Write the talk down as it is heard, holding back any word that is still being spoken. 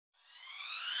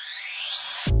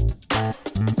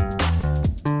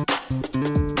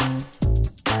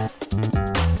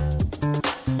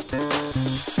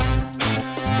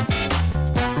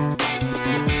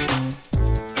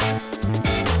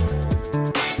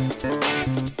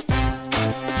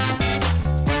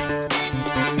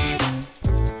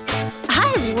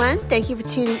Thank you for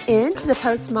tuning in to the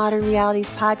Postmodern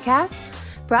Realities podcast,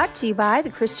 brought to you by the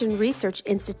Christian Research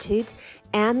Institute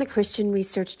and the Christian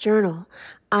Research Journal.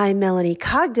 I'm Melanie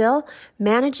Cogdill,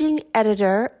 managing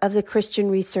editor of the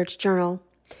Christian Research Journal.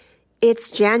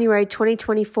 It's January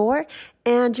 2024,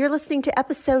 and you're listening to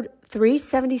episode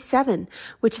 377,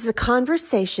 which is a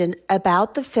conversation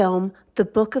about the film The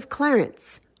Book of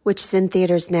Clarence, which is in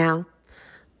theaters now.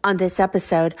 On this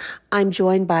episode, I'm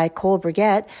joined by Cole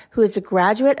Brigette, who is a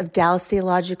graduate of Dallas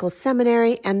Theological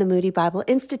Seminary and the Moody Bible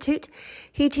Institute.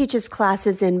 He teaches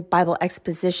classes in Bible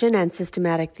exposition and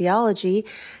systematic theology,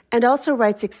 and also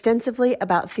writes extensively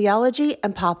about theology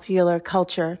and popular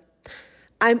culture.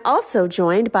 I'm also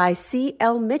joined by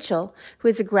C.L. Mitchell, who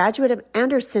is a graduate of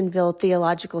Andersonville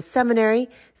Theological Seminary,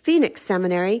 Phoenix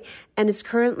Seminary, and is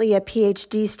currently a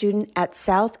PhD student at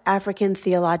South African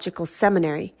Theological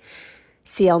Seminary.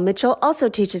 C.L. Mitchell also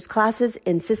teaches classes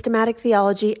in systematic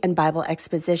theology and Bible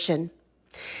exposition.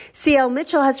 C.L.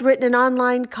 Mitchell has written an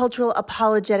online cultural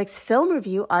apologetics film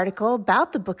review article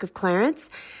about the Book of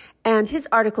Clarence, and his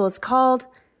article is called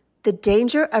The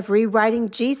Danger of Rewriting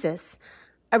Jesus,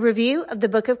 a review of the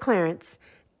Book of Clarence,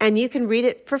 and you can read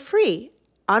it for free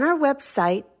on our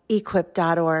website,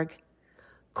 equip.org.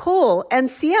 Cole and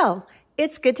C.L.,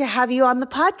 it's good to have you on the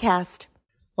podcast.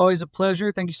 Always a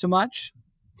pleasure. Thank you so much.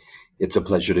 It's a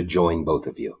pleasure to join both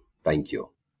of you. Thank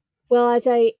you. Well, as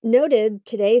I noted,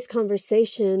 today's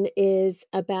conversation is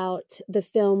about the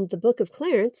film The Book of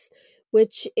Clarence,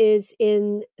 which is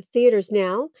in theaters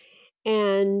now.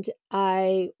 And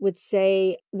I would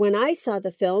say when I saw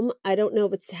the film, I don't know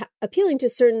if it's appealing to a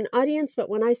certain audience, but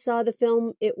when I saw the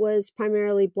film, it was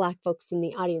primarily Black folks in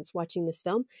the audience watching this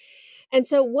film. And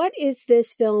so what is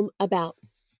this film about?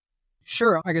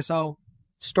 Sure. I guess I'll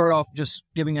start off just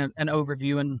giving an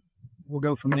overview and we'll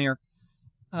go from there.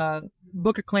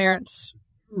 Book of Clarence,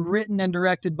 written and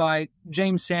directed by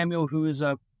James Samuel, who is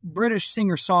a British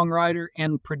singer-songwriter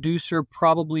and producer,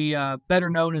 probably better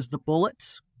known as the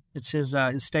Bullets. It's his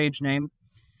stage name.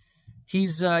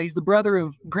 He's the brother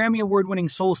of Grammy Award-winning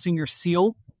soul singer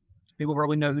Seal. People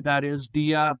probably know who that is.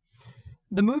 The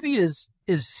movie is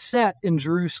set in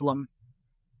Jerusalem,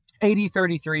 AD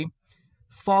 33.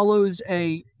 Follows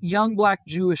a young Black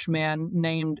Jewish man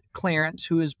named Clarence,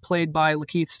 who is played by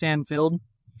Lakeith Stanfield.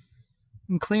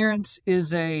 And Clarence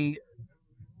is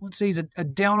he's a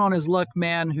down-on-his-luck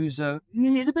man he's a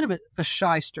bit of a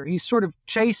shyster. He's sort of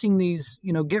chasing these,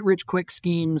 get-rich-quick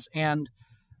schemes and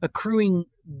accruing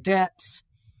debts.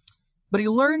 But he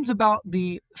learns about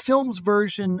the film's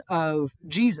version of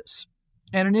Jesus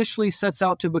and initially sets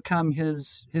out to become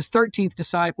his 13th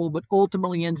disciple, but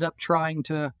ultimately ends up trying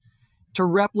to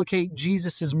replicate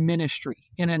Jesus's ministry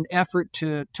in an effort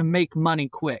to make money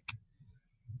quick.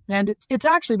 And it's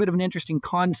actually a bit of an interesting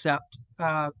concept,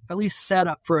 at least set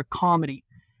up for a comedy.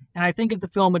 And I think if the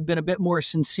film had been a bit more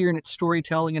sincere in its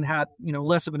storytelling and had,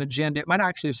 less of an agenda, it might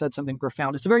actually have said something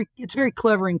profound. It's very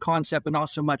clever in concept, but not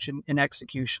so much in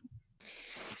execution.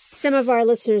 Some of our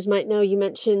listeners might know you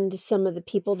mentioned some of the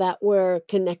people that were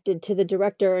connected to the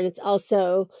director, and it's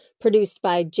also produced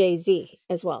by Jay-Z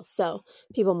as well. So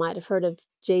people might have heard of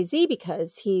Jay-Z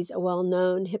because he's a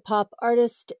well-known hip-hop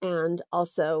artist and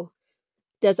also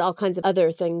does all kinds of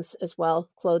other things as well,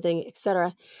 clothing,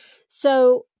 etc.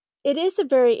 So it is a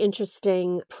very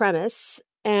interesting premise,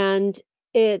 and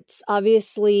it's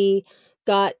obviously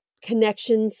got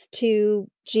connections to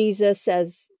Jesus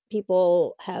as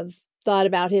people have thought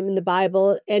about him in the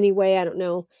Bible anyway. I don't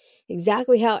know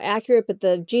exactly how accurate, but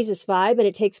the Jesus vibe, and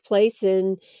it takes place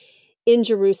in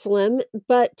Jerusalem.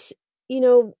 But,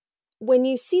 when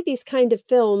you see these kind of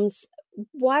films,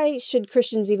 why should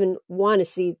Christians even want to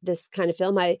see this kind of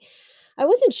film? I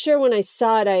wasn't sure when I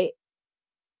saw it.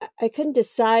 I couldn't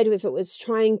decide if it was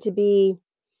trying to be,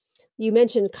 you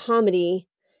mentioned comedy,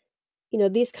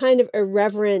 these kind of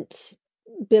irreverent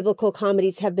biblical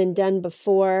comedies have been done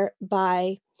before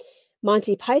by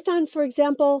Monty Python, for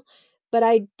example, but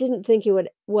I didn't think it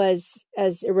was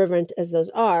as irreverent as those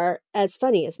are, as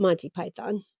funny as Monty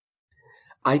Python.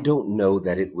 I don't know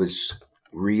that it was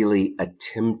really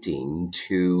attempting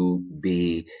to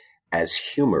be as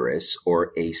humorous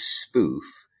or a spoof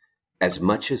as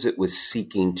much as it was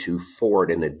seeking to forward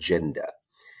an agenda.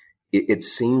 It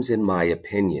seems, in my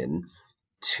opinion,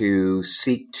 to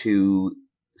seek to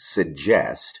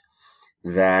suggest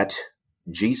that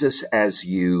Jesus, as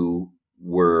you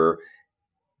were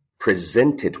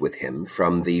presented with him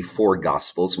from the four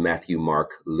Gospels, Matthew,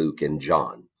 Mark, Luke, and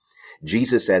John.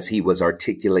 Jesus, as he was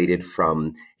articulated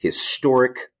from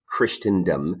historic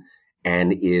Christendom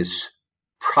and is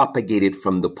propagated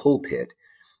from the pulpit,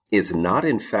 is not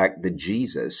in fact the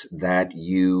Jesus that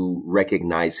you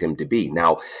recognize him to be.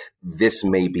 Now, this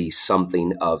may be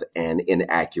something of an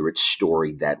inaccurate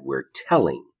story that we're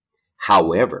telling.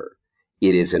 However,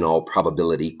 it is in all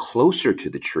probability closer to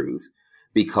the truth,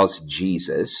 because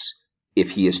Jesus,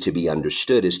 if he is to be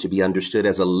understood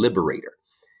as a liberator.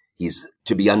 He's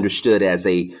to be understood as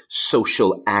a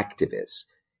social activist.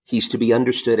 He's to be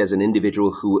understood as an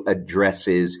individual who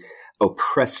addresses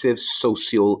oppressive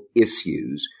social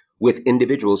issues with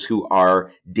individuals who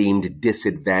are deemed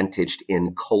disadvantaged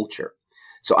in culture.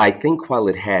 So I think while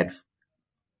it had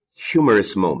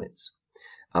humorous moments,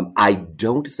 I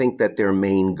don't think that their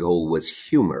main goal was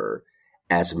humor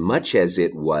as much as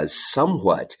it was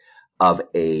somewhat of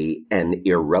an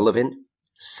irrelevant,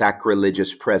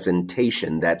 sacrilegious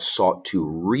presentation that sought to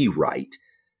rewrite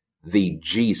the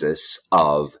Jesus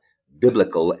of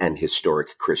biblical and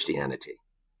historic Christianity.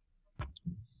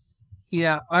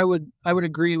 Yeah, I would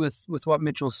agree with what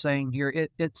Mitchell's saying here.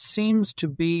 It seems to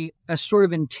be a sort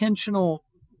of intentional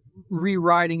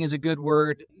rewriting is a good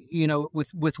word. You know,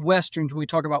 with Westerns, when we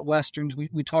talk about Westerns,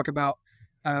 we talk about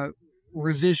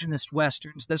revisionist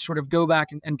Westerns that sort of go back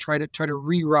and try to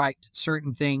rewrite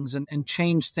certain things and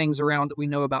change things around that we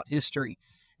know about history.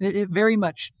 And it very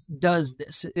much does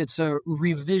this. It's a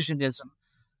revisionism,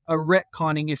 a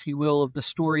retconning, if you will, of the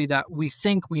story that we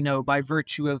think we know by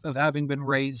virtue of having been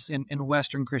raised in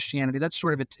Western Christianity. That's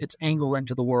sort of its angle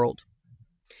into the world.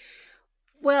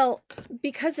 Well,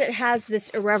 because it has this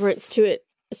irreverence to it,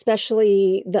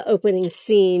 especially the opening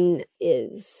scene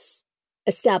is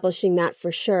establishing that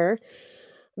for sure.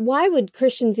 Why would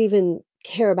Christians even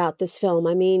care about this film?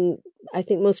 I mean, I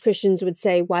think most Christians would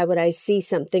say, why would I see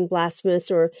something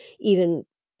blasphemous or even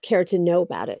care to know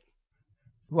about it?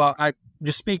 Well, I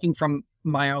just speaking from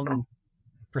my own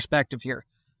perspective here,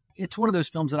 it's one of those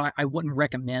films that I wouldn't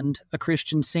recommend a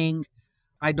Christian seeing.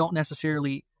 I don't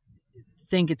necessarily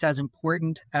think it's as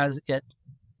important as it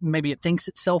thinks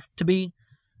itself to be,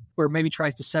 or maybe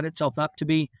tries to set itself up to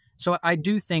be. So I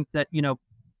do think that, you know,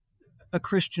 a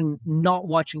Christian not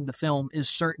watching the film is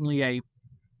certainly a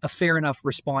fair enough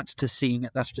response to seeing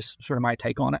it. That's just sort of my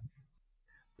take on it.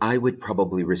 I would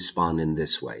probably respond in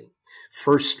this way.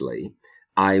 Firstly,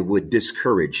 I would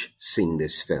discourage seeing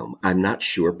this film. I'm not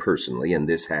sure personally, and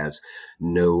this has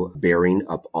no bearing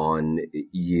upon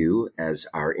you as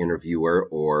our interviewer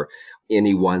or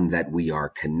anyone that we are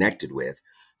connected with.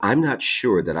 I'm not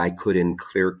sure that I could in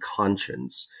clear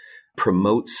conscience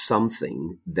promote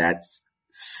something that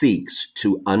seeks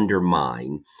to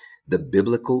undermine the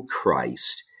biblical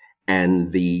Christ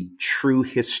and the true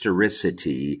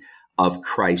historicity of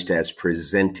Christ as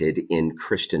presented in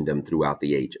Christendom throughout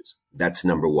the ages. That's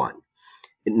number one.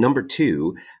 Number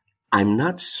two, I'm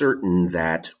not certain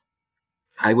that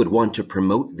I would want to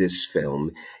promote this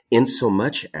film in so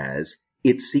much as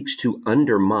it seeks to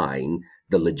undermine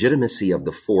the legitimacy of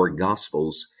the four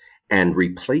Gospels and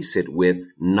replace it with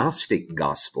Gnostic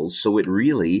Gospels. So it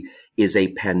really is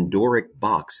a Pandoric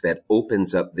box that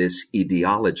opens up this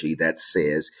ideology that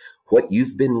says what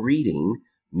you've been reading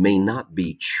may not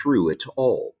be true at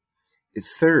all.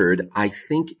 Third, I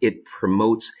think it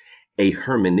promotes a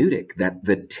hermeneutic that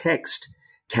the text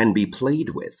can be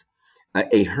played with,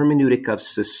 a hermeneutic of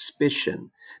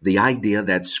suspicion, the idea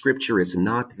that Scripture is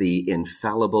not the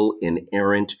infallible,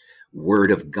 inerrant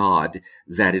Word of God,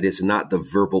 that it is not the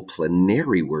verbal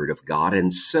plenary Word of God.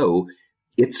 And so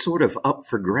it's sort of up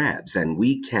for grabs, and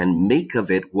we can make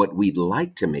of it what we'd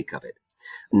like to make of it.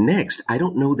 Next, I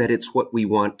don't know that it's what we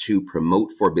want to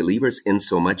promote for believers in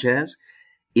so much as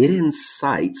it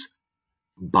incites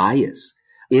bias.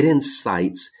 It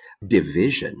incites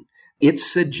division. It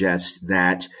suggests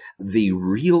that the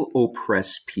real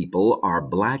oppressed people are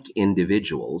Black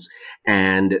individuals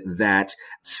and that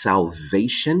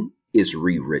salvation is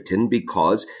rewritten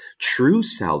because true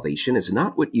salvation is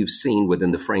not what you've seen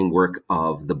within the framework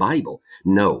of the Bible.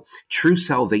 No, true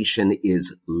salvation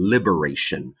is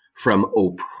liberation from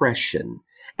oppression.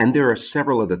 And there are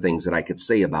several other things that I could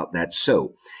say about that.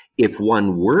 So if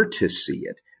one were to see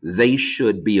it, they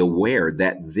should be aware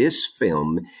that this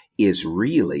film is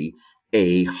really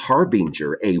a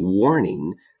harbinger, a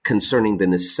warning concerning the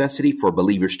necessity for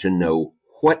believers to know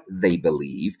what they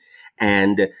believe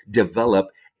and develop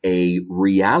a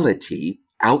reality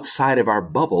outside of our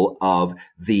bubble of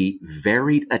the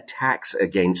varied attacks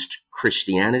against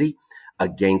Christianity,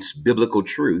 against biblical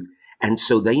truth, And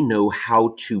so they know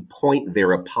how to point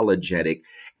their apologetic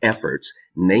efforts,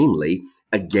 namely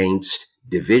against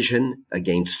division,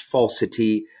 against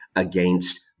falsity,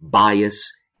 against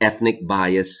bias, ethnic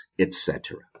bias,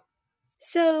 etc.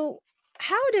 So,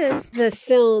 how does the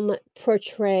film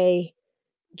portray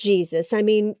Jesus? I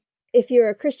mean, if you're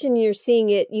a Christian, you're seeing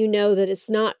it, you know that it's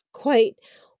not quite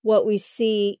what we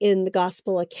see in the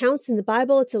gospel accounts in the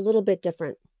Bible. It's a little bit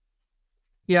different.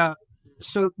 Yeah.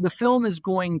 So the film is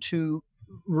going to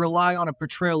rely on a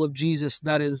portrayal of Jesus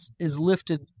that is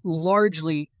lifted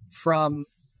largely from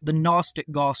the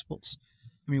Gnostic Gospels.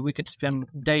 I mean, we could spend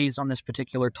days on this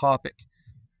particular topic.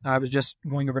 I was just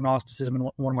going over Gnosticism in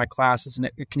one of my classes, and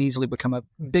it can easily become a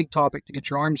big topic to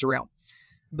get your arms around.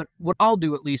 But what I'll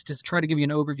do, at least, is try to give you an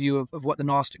overview of what the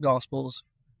Gnostic Gospels,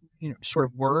 sort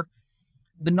of were.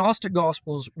 The Gnostic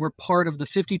Gospels were part of the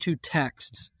 52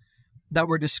 texts that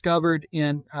were discovered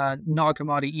in Nag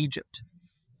Hammadi, Egypt,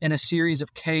 in a series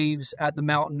of caves at the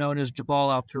mountain known as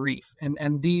Jabal al-Tarif.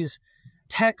 And these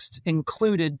texts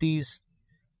included these,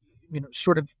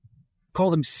 sort of call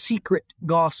them secret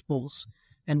gospels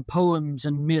and poems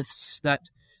and myths that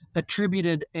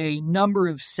attributed a number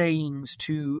of sayings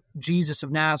to Jesus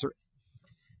of Nazareth.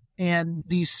 And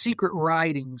these secret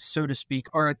writings, so to speak,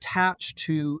 are attached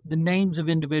to the names of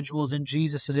individuals in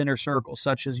Jesus's inner circle,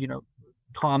 such as,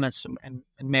 Thomas and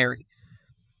Mary.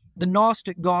 The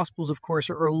Gnostic Gospels, of course,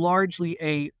 are largely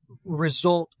a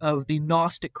result of the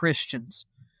Gnostic Christians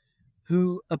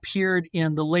who appeared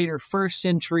in the later 1st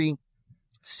century,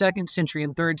 2nd century,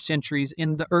 and 3rd centuries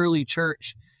in the early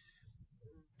church.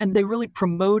 And they really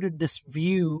promoted this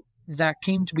view that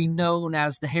came to be known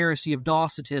as the heresy of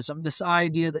Docetism, this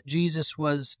idea that Jesus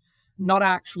was not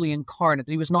actually incarnate,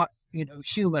 that he was not,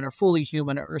 human or fully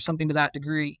human or something to that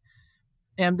degree.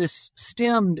 And this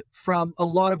stemmed from a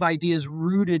lot of ideas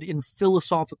rooted in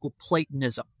philosophical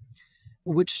Platonism,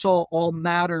 which saw all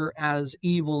matter as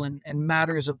evil and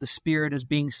matters of the spirit as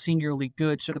being singularly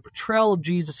good. So the portrayal of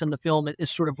Jesus in the film is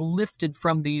sort of lifted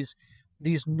from these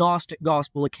Gnostic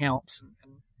gospel accounts. And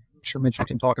I'm sure Mitchell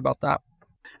can talk about that.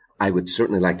 I would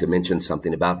certainly like to mention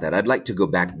something about that. I'd like to go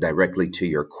back directly to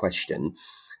your question.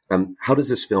 How does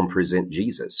this film present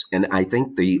Jesus? And I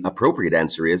think the appropriate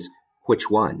answer is, which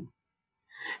one?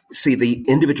 See, the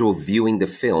individual viewing the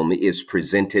film is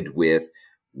presented with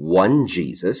one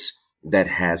Jesus that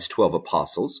has 12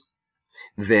 apostles.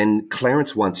 Then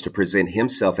Clarence wants to present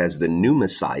himself as the new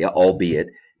Messiah, albeit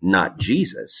not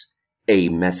Jesus, a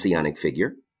messianic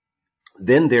figure.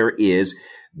 Then there is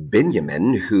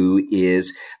Benjamin, who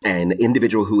is an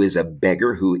individual who is a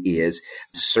beggar, who is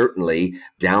certainly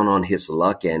down on his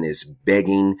luck and is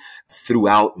begging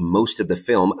throughout most of the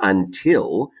film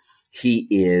until he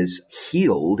is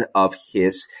healed of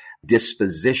his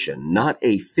disposition, not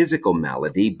a physical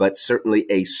malady, but certainly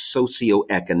a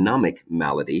socioeconomic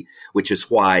malady, which is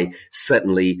why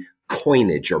suddenly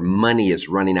coinage or money is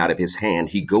running out of his hand.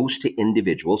 He goes to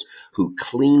individuals who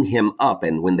clean him up.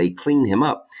 And when they clean him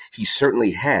up, he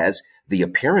certainly has the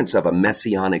appearance of a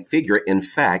messianic figure. In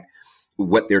fact,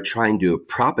 what they're trying to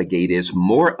propagate is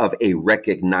more of a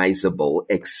recognizable,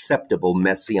 acceptable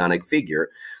messianic figure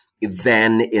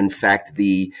than, in fact,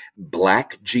 the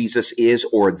Black Jesus is,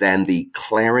 or than the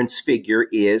Clarence figure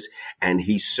is. And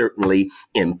he's certainly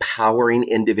empowering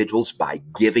individuals by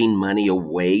giving money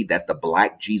away that the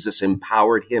Black Jesus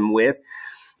empowered him with.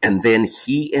 And then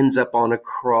he ends up on a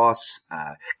cross.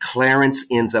 Clarence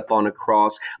ends up on a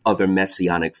cross. Other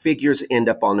messianic figures end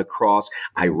up on a cross.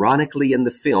 Ironically, in the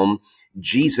film,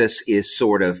 Jesus is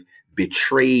sort of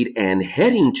betrayed and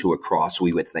heading to a cross,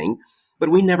 we would think. But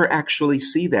we never actually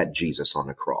see that Jesus on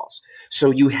a cross.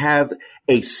 So you have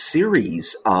a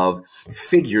series of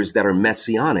figures that are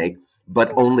messianic,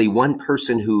 but only one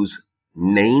person who's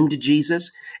named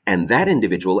Jesus. And that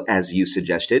individual, as you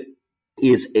suggested,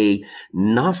 is a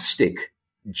Gnostic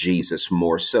Jesus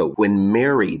more so. When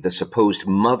Mary, the supposed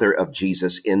mother of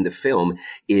Jesus in the film,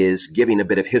 is giving a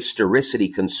bit of historicity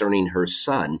concerning her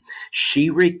son, she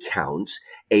recounts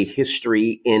a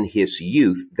history in his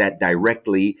youth that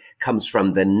directly comes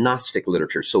from the Gnostic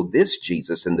literature. So this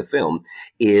Jesus in the film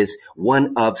is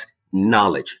one of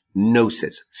knowledge,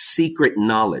 gnosis, secret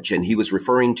knowledge. And he was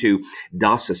referring to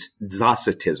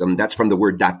Docetism. That's from the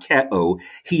word dakeo.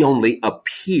 He only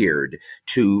appeared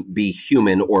to be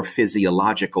human or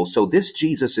physiological. So this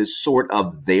Jesus is sort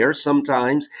of there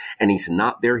sometimes, and he's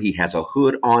not there. He has a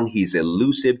hood on. He's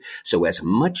elusive. So as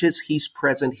much as he's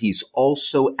present, he's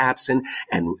also absent.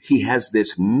 And he has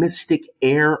this mystic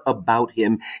air about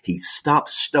him. He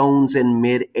stops stones in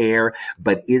midair.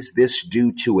 But is this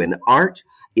due to an art?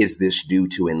 Is this due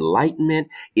to enlightenment?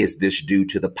 Is this due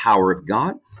to the power of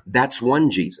God? That's one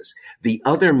Jesus. The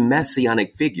other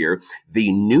messianic figure,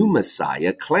 the new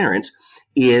Messiah, Clarence,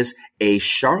 is a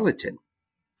charlatan.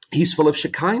 He's full of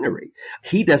chicanery.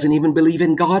 He doesn't even believe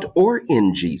in God or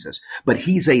in Jesus, but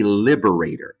he's a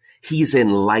liberator. He's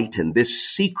enlightened. This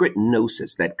secret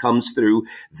gnosis that comes through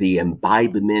the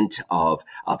imbibement of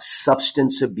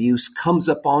substance abuse comes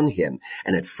upon him.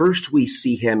 And at first we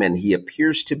see him and he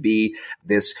appears to be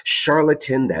this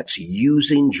charlatan that's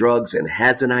using drugs and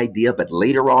has an idea. But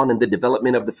later on in the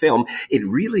development of the film, it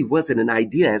really wasn't an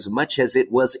idea as much as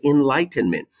it was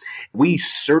enlightenment. We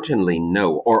certainly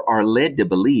know or are led to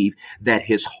believe that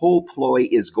his whole ploy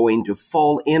is going to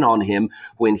fall in on him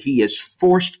when he is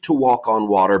forced to walk on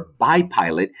water by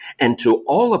Pilate, and to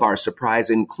all of our surprise,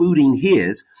 including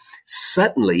his,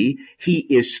 suddenly he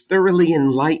is thoroughly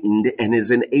enlightened and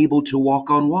is enabled to walk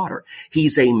on water.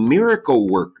 He's a miracle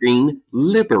working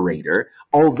liberator,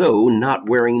 although not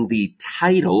wearing the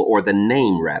title or the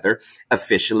name rather,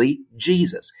 officially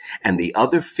Jesus. And the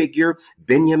other figure,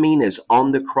 Benjamin, is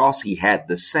on the cross. He had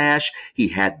the sash. He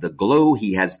had the glow.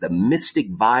 He has the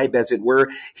mystic vibe, as it were.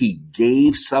 He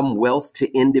gave some wealth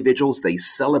to individuals. They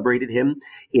celebrated him.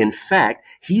 In fact,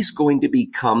 he's going to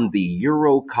become the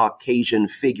Euro-Caucasian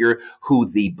figure who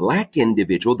the black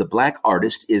individual, the black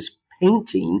artist, is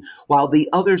painting while the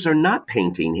others are not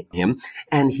painting him.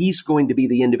 And he's going to be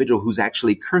the individual who's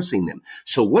actually cursing them.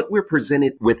 So what we're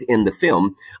presented with in the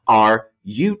film are,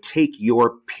 you take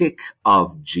your pick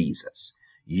of Jesus.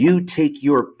 You take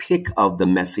your pick of the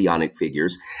messianic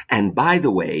figures. And by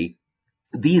the way,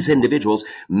 these individuals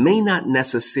may not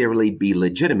necessarily be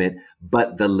legitimate,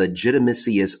 but the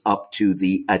legitimacy is up to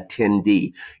the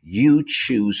attendee. You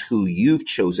choose who you've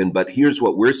chosen, but here's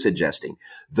what we're suggesting.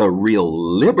 The real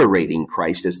liberating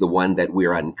Christ is the one that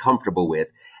we're uncomfortable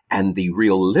with, and the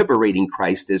real liberating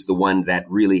Christ is the one that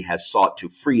really has sought to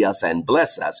free us and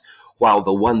bless us, while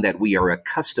the one that we are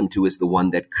accustomed to is the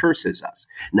one that curses us.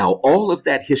 Now, all of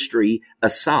that history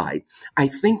aside, I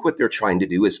think what they're trying to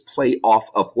do is play off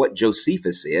of what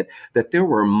Josephus said, that there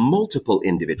were multiple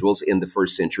individuals in the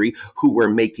first century who were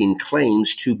making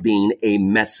claims to being a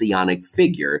messianic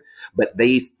figure, but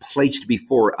they've placed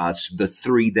before us the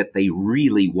three that they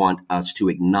really want us to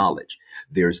acknowledge.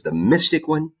 There's the mystic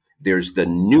one, there's the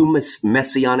new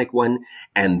messianic one,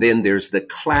 and then there's the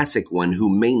classic one who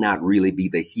may not really be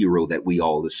the hero that we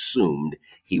all assumed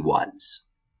he was.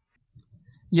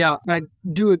 Yeah, I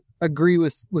do agree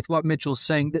with what Mitchell's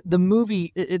saying. The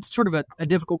movie, it's sort of a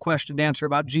difficult question to answer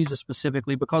about Jesus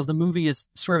specifically, because the movie is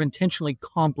sort of intentionally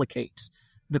complicates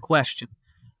the question.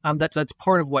 That's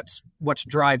part of what's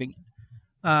driving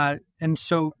it. And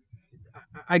so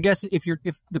I guess if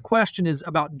the question is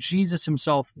about Jesus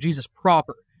himself, Jesus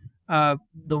proper,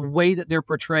 the way that they're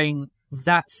portraying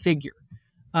that figure,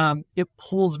 it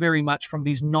pulls very much from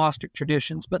these Gnostic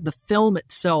traditions, but the film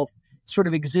itself sort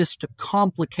of exists to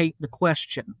complicate the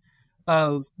question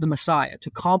of the Messiah,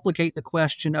 to complicate the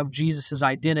question of Jesus's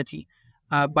identity,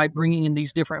 by bringing in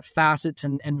these different facets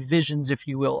and visions, if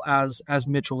you will, as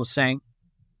Mitchell was saying.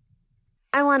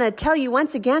 I want to tell you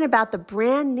once again about the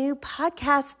brand new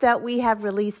podcast that we have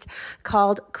released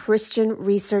called Christian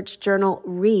Research Journal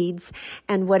Reads.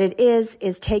 And what it is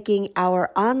taking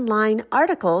our online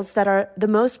articles that are the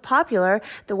most popular,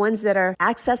 the ones that are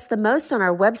accessed the most on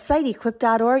our website,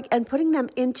 equip.org, and putting them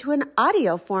into an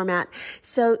audio format.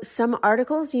 So some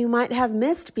articles you might have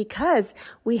missed because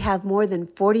we have more than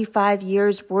 45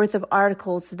 years worth of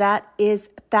articles. That is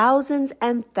thousands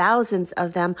and thousands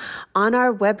of them on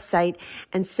our website.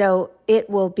 And so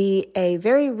it will be a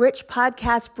very rich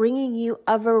podcast bringing you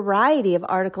a variety of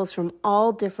articles from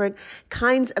all different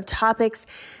kinds of topics,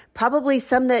 probably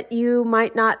some that you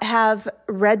might not have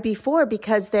read before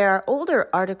because they are older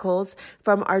articles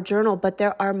from our journal, but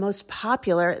they're our most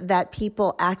popular that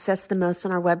people access the most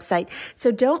on our website.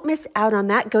 So don't miss out on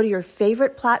that. Go to your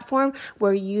favorite platform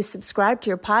where you subscribe to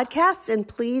your podcasts, and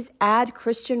please add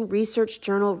Christian Research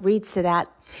Journal Reads to that.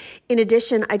 In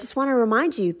addition, I just want to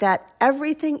remind you that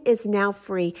everything is now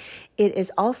free. It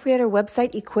is all free at our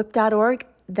website, equip.org.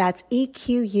 That's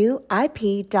equip.org.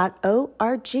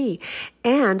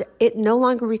 And it no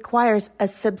longer requires a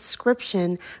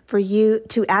subscription for you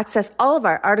to access all of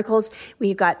our articles.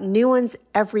 We've got new ones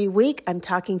every week. I'm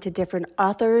talking to different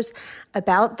authors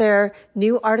about their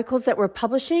new articles that we're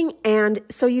publishing. And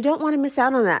so you don't want to miss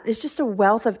out on that. It's just a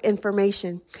wealth of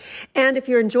information. And if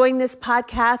you're enjoying this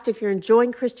podcast, if you're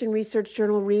enjoying Christian Research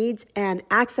Journal Reads and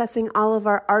accessing all of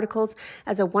our articles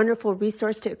as a wonderful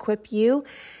resource to equip you,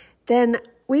 then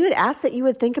we would ask that you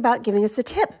would think about giving us a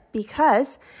tip,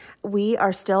 because we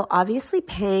are still obviously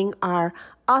paying our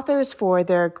authors for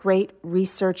their great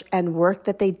research and work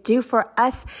that they do for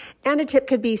us. And a tip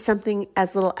could be something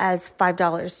as little as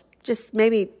 $5. Just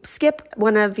maybe skip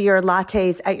one of your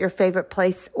lattes at your favorite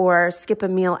place, or skip a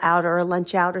meal out or a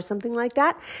lunch out or something like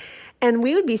that. And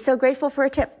we would be so grateful for a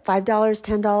tip, $5,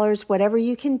 $10, whatever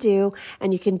you can do.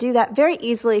 And you can do that very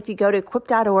easily if you go to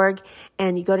equip.org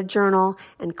and you go to journal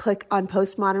and click on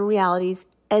Postmodern Realities.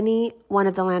 Any one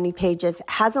of the landing pages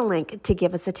has a link to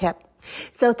give us a tip.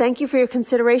 So thank you for your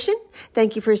consideration.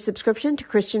 Thank you for your subscription to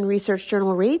Christian Research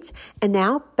Journal Reads. And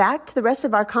now back to the rest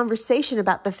of our conversation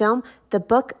about the film, The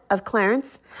Book of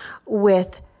Clarence,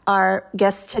 with our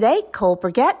guests today, Cole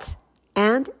Burgett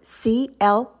and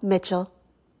C.L. Mitchell.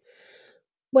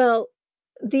 Well,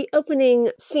 the opening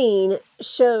scene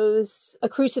shows a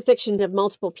crucifixion of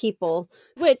multiple people,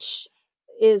 which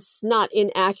is not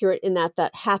inaccurate in that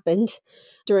happened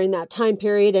during that time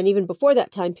period. And even before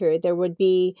that time period, there would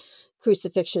be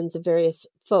crucifixions of various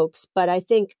folks. But I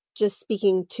think, just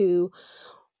speaking to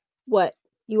what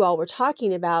you all were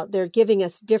talking about, they're giving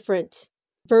us different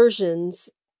versions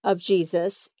of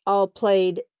Jesus, all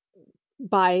played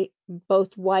by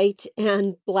both white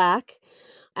and black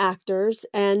actors.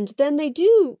 And then they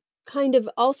do kind of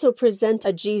also present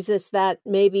a Jesus that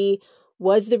maybe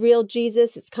was the real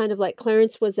Jesus. It's kind of like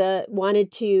Clarence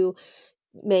wanted to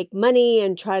make money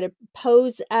and try to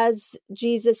pose as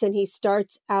Jesus, and he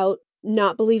starts out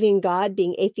not believing God,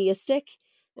 being atheistic,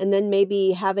 and then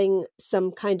maybe having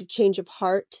some kind of change of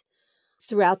heart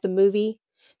throughout the movie.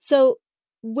 So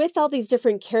with all these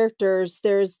different characters,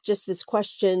 there's just this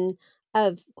question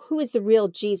of who is the real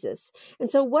Jesus. And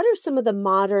so what are some of the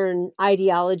modern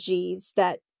ideologies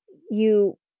that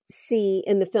you see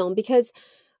in the film? Because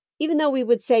even though we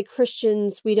would say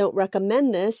Christians, we don't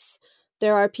recommend this,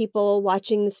 there are people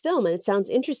watching this film and it sounds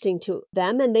interesting to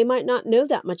them, and they might not know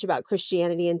that much about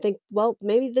Christianity and think, well,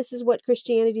 maybe this is what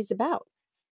Christianity is about.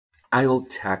 I'll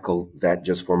tackle that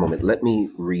just for a moment. Let me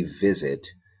revisit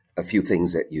a few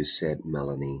things that you said,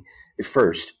 Melanie.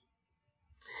 First,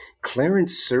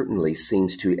 Clarence certainly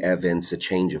seems to evince a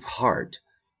change of heart.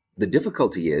 The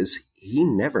difficulty is he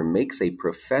never makes a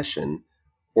profession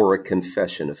or a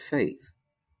confession of faith.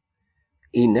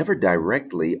 He never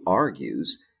directly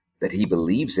argues that he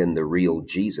believes in the real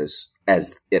Jesus,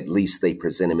 as at least they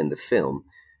present him in the film,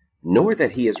 nor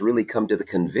that he has really come to the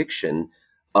conviction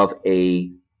of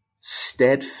a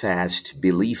steadfast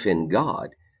belief in God,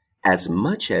 as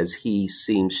much as he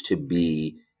seems to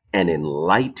be an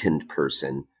enlightened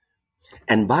person.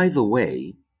 And by the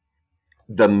way,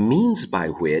 the means by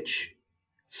which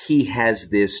he has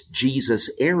this Jesus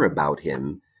air about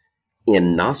him,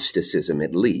 in Gnosticism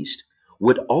at least,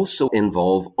 would also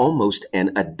involve almost an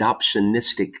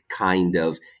adoptionistic kind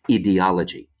of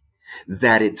ideology,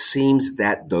 that it seems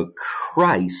that the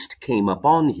Christ came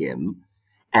upon him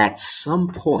at some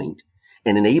point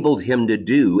and enabled him to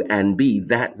do and be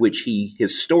that which he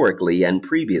historically and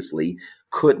previously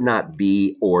could not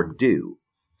be or do.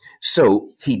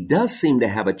 So he does seem to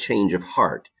have a change of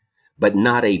heart, but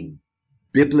not a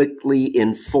biblically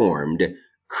informed,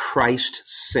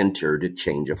 Christ-centered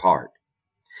change of heart.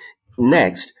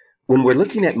 Next, when we're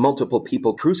looking at multiple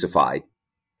people crucified,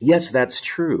 yes, that's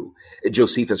true.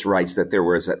 Josephus writes that there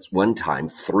was at one time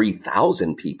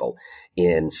 3,000 people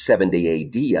in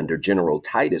 70 AD under General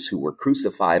Titus who were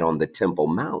crucified on the Temple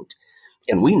Mount.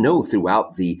 And we know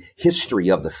throughout the history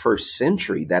of the first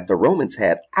century that the Romans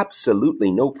had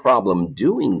absolutely no problem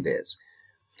doing this.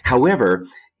 However,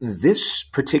 this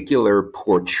particular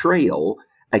portrayal,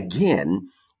 again,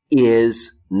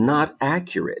 is not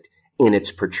accurate in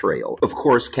its portrayal. Of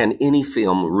course, can any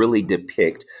film really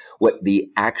depict what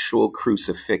the actual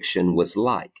crucifixion was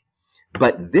like?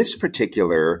 But this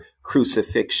particular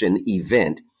crucifixion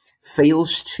event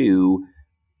fails to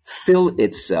fill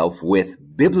itself with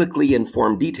biblically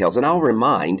informed details. And I'll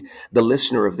remind the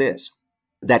listener of this,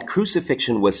 that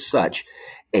crucifixion was such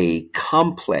a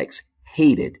complex,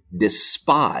 hated,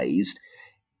 despised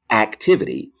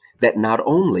activity that not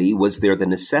only was there the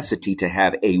necessity to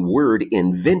have a word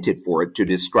invented for it to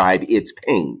describe its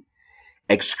pain,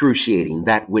 excruciating,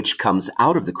 that which comes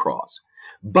out of the cross,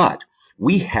 but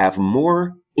we have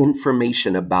more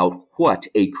information about what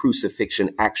a crucifixion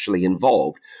actually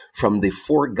involved from the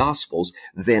four Gospels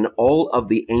than all of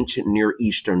the ancient Near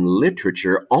Eastern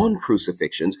literature on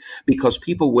crucifixions, because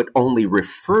people would only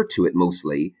refer to it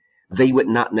mostly. They would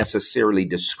not necessarily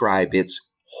describe its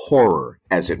horror,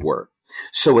 as it were.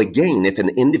 So again, if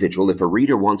a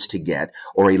reader wants to get,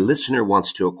 or a listener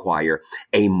wants to acquire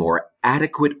a more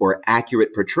adequate or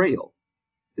accurate portrayal,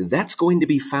 that's going to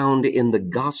be found in the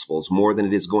Gospels more than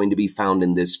it is going to be found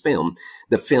in this film.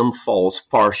 The film falls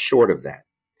far short of that.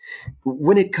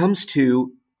 When it comes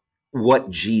to what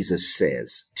Jesus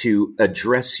says, to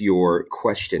address your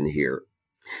question here,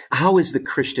 how is the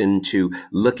Christian to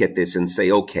look at this and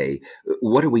say, okay,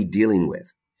 what are we dealing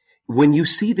with? When you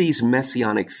see these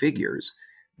messianic figures,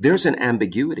 there's an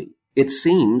ambiguity. It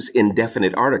seems in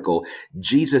definite article,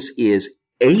 Jesus is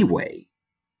a way,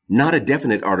 not a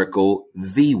definite article,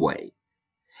 the way.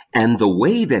 And the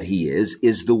way that he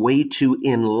is the way to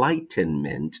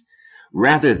enlightenment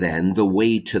rather than the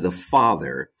way to the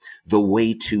Father, the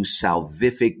way to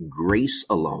salvific grace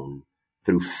alone,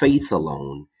 through faith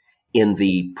alone, in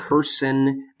the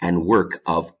person and work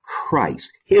of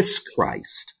Christ, his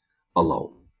Christ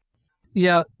alone.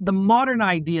 Yeah, the modern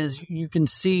ideas you can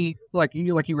see, like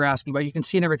you were asking about, you can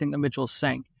see in everything that Mitchell's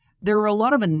saying. There are a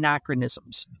lot of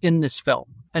anachronisms in this film.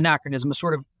 Anachronism, a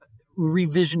sort of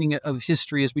revisioning of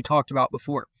history, as we talked about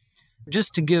before.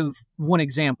 Just to give one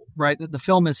example, right? The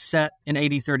film is set in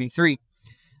AD 33.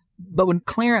 But when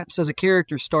Clarence as a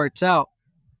character starts out,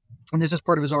 and this is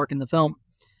part of his arc in the film,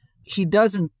 he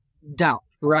doesn't doubt,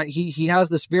 right? He has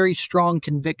this very strong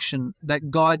conviction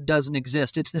that God doesn't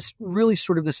exist. It's this really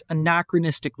sort of this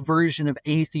anachronistic version of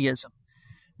atheism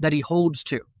that he holds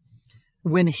to.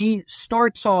 When he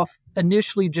starts off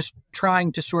initially just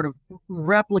trying to sort of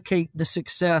replicate the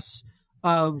success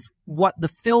of what the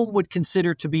film would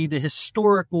consider to be the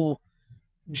historical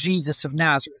Jesus of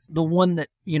Nazareth, the one that,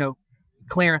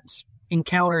 Clarence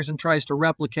encounters and tries to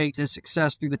replicate his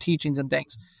success through the teachings and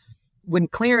things. When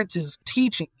Clarence is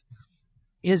teaching,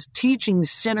 his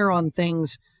teachings center on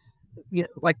things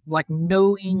like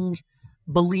knowing,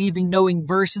 believing, knowing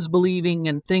versus believing,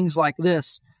 and things like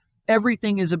this.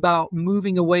 Everything is about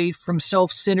moving away from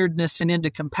self-centeredness and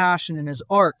into compassion in his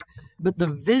arc. But the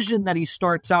vision that he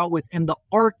starts out with and the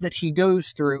arc that he goes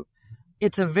through,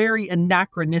 it's a very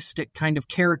anachronistic kind of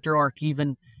character arc,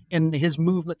 even in his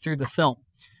movement through the film.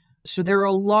 So there are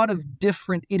a lot of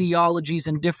different ideologies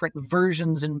and different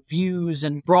versions and views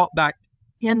and brought back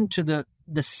into the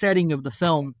setting of the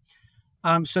film.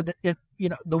 So that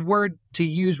the word to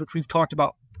use, which we've talked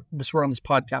about this word on this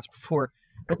podcast before,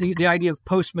 but the idea of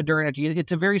postmodernity,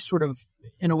 it's a very sort of,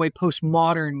 in a way,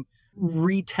 postmodern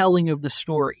retelling of the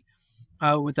story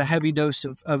with a heavy dose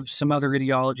of some other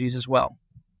ideologies as well.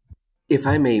 If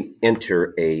I may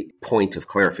enter a point of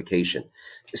clarification.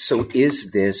 So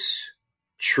is this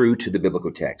true to the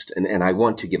biblical text? And I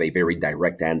want to give a very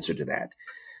direct answer to that.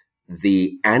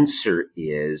 The answer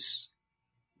is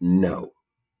no,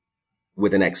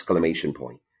 with an exclamation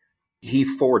point. He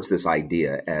forwards this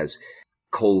idea, as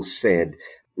Cole said,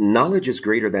 knowledge is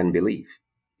greater than belief.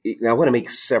 Now, I want to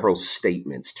make several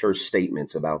statements, terse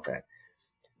statements about that.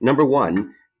 Number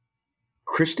one,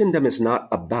 Christendom is not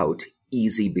about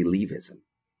easy believism.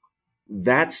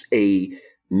 That's a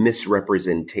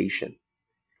misrepresentation.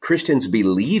 Christians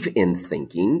believe in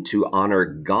thinking to honor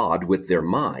God with their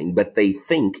mind, but they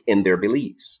think in their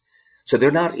beliefs. So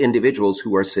they're not individuals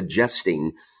who are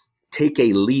suggesting take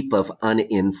a leap of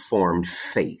uninformed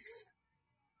faith.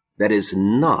 That is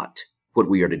not what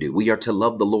we are to do. We are to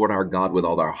love the Lord our God with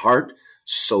all our heart,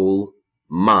 soul,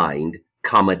 mind, ...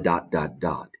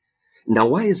 Now,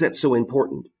 why is that so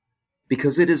important?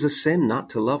 Because it is a sin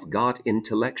not to love God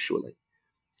intellectually.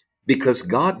 Because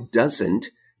God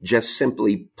doesn't just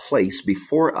simply place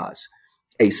before us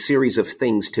a series of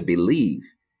things to believe.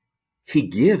 He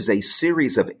gives a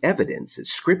series of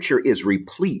evidences. Scripture is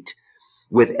replete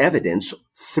with evidence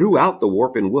throughout the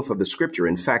warp and woof of the Scripture.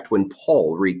 In fact, when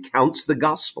Paul recounts the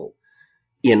gospel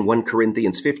in 1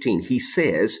 Corinthians 15, he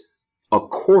says,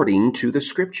 according to the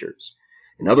Scriptures.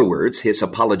 In other words, his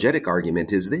apologetic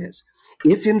argument is this: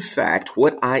 if in fact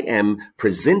what I am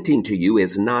presenting to you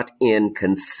is not in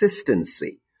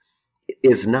consistency,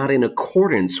 is not in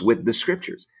accordance with the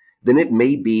Scriptures, then it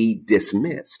may be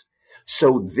dismissed.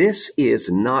 So this is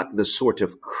not the sort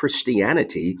of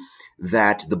Christianity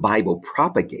that the Bible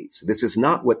propagates. This is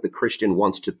not what the Christian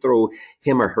wants to throw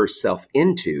him or herself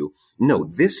into. No,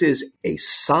 this is a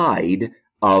side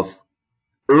of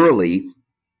early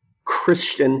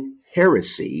Christian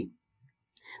heresy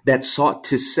that sought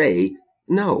to say,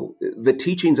 no, the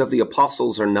teachings of the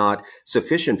apostles are not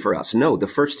sufficient for us. No, the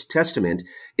First Testament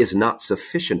is not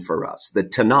sufficient for us. The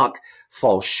Pinnock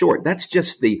falls short. That's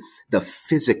just the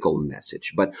physical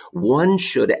message. But one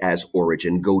should, as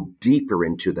Origen, go deeper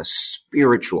into the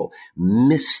spiritual,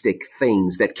 mystic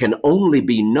things that can only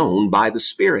be known by the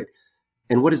Spirit.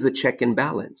 And what is the check and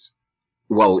balance?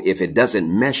 Well, if it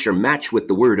doesn't mesh or match with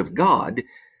the Word of God,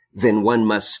 then one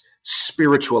must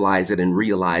spiritualize it and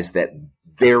realize that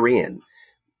therein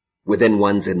Within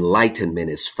one's enlightenment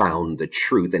is found the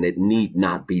truth, and it need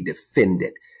not be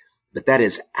defended. But that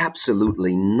is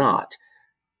absolutely not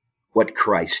what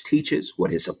Christ teaches,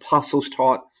 what his apostles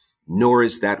taught, nor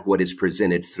is that what is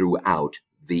presented throughout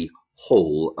the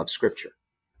whole of Scripture.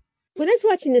 When I was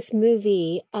watching this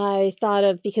movie, I thought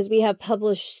of, because we have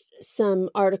published some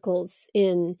articles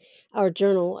in our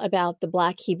journal about the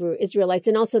Black Hebrew Israelites,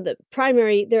 and also there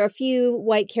are a few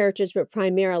white characters, but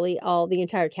primarily the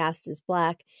entire cast is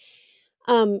Black.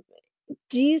 Do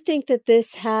you think that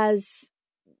this has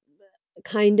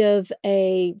kind of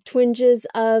a twinges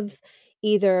of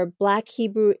either Black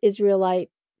Hebrew Israelite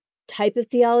type of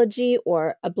theology,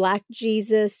 or a Black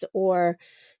Jesus, or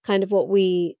kind of what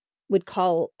we would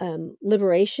call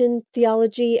liberation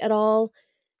theology at all?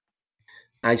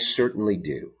 I certainly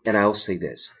do. And I'll say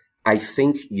this. I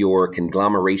think your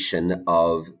conglomeration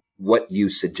of what you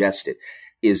suggested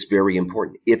is very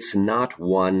important. It's not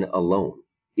one alone.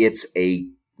 It's a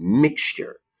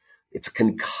mixture. It's a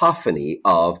cacophony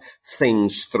of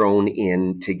things thrown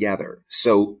in together.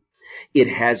 So it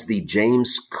has the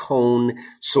James Cone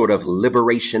sort of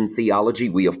liberation theology.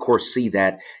 We, of course, see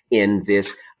that in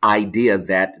this idea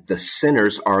that the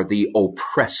sinners are the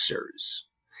oppressors,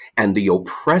 and the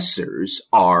oppressors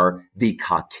are the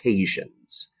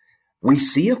Caucasians. We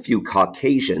see a few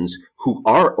Caucasians who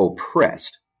are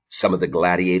oppressed, some of the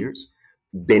gladiators,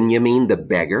 Benjamin the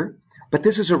beggar, but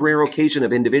this is a rare occasion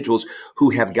of individuals who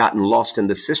have gotten lost in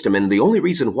the system. And the only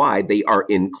reason why they are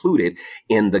included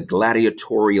in the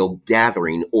gladiatorial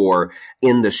gathering or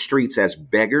in the streets as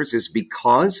beggars is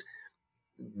because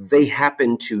they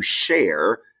happen to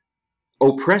share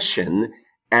oppression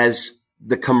as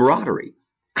the camaraderie.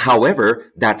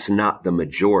 However, that's not the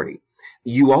majority.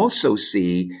 You also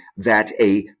see that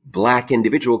a Black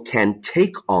individual can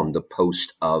take on the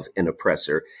post of an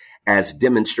oppressor, as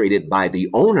demonstrated by the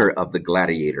owner of the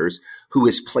gladiators, who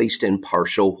is placed in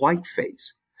partial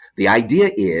whiteface. The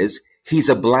idea is he's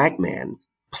a Black man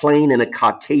playing in a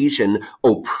Caucasian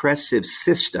oppressive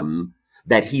system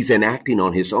that he's enacting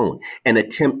on his own, an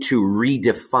attempt to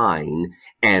redefine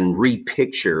and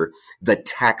repicture the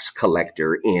tax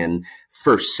collector in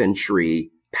first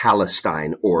century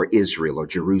Palestine or Israel or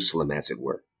Jerusalem, as it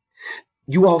were.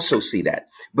 You also see that.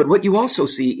 But what you also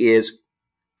see is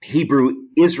Hebrew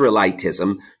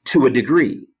Israelitism to a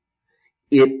degree.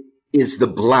 It is the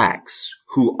Blacks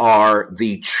who are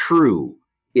the true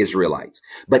Israelites.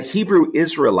 But Hebrew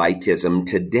Israelitism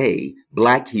today,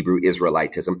 Black Hebrew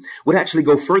Israelitism, would actually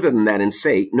go further than that and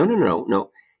say,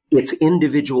 no. It's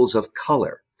individuals of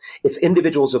color. It's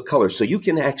individuals of color. So you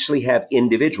can actually have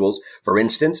individuals, for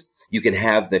instance, you can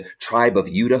have the tribe of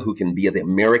Judah, who can be the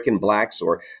American Blacks,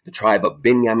 or the tribe of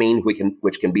Benjamin,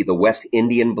 which can be the West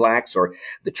Indian Blacks, or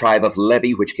the tribe of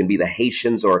Levi, which can be the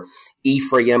Haitians, or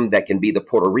Ephraim, that can be the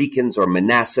Puerto Ricans, or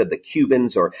Manasseh, the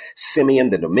Cubans, or Simeon,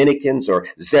 the Dominicans, or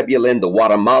Zebulun, the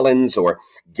Guatemalans, or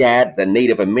Gad, the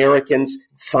Native Americans.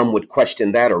 Some would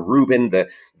question that, or Reuben, the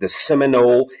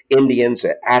Seminole Indians,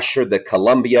 Asher, the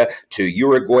Colombia to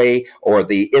Uruguay, or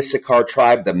the Issachar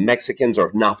tribe, the Mexicans,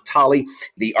 or Naphtali,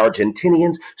 the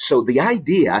Argentinians. So the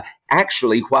idea,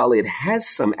 actually, while it has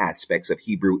some aspects of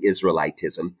Hebrew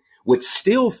Israelitism, would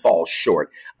still fall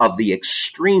short of the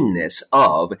extremeness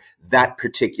of that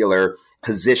particular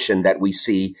position that we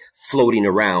see floating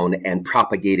around and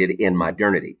propagated in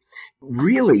modernity.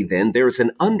 Really, then, there's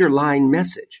an underlying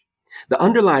message. The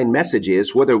underlying message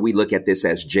is, whether we look at this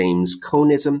as James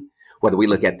Conism, whether we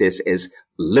look at this as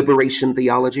liberation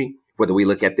theology, whether we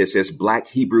look at this as Black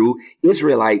Hebrew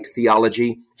Israelite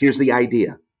theology, here's the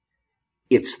idea.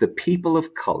 It's the people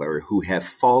of color who have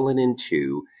fallen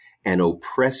into an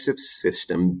oppressive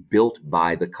system built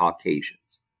by the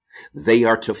Caucasians. They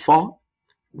are to fall.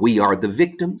 We are the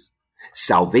victims.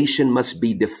 Salvation must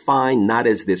be defined not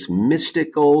as this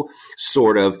mystical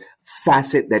sort of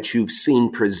facet that you've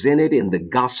seen presented in the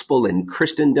gospel and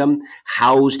Christendom,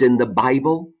 housed in the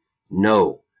Bible.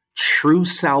 No, true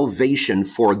salvation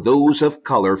for those of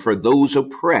color, for those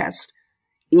oppressed,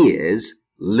 is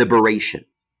liberation.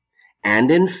 And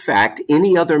in fact,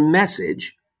 any other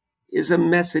message is a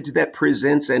message that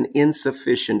presents an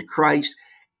insufficient Christ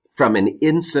from an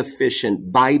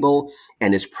insufficient Bible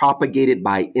and is propagated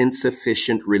by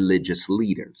insufficient religious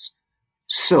leaders.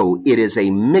 So it is a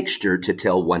mixture to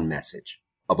tell one message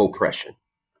of oppression.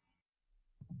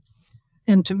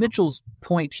 And to Mitchell's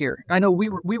point here, I know we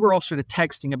were all sort of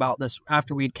texting about this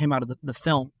after we came out of the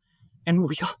film, and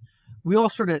we all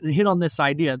sort of hit on this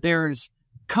idea. There's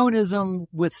Conism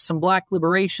with some Black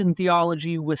liberation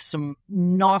theology, with some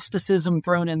Gnosticism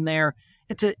thrown in there.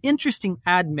 It's an interesting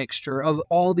admixture of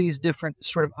all these different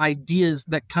sort of ideas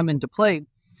that come into play.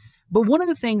 But one of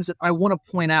the things that I want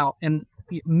to point out, and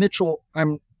Mitchell,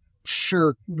 I'm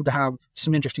sure would have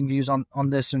some interesting views on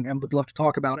this and would love to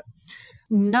talk about it.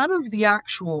 None of the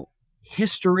actual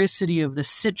historicity of the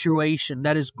situation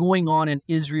that is going on in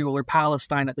Israel or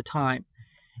Palestine at the time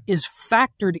is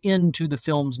factored into the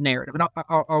film's narrative. And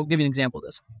I'll give you an example of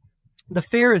this. The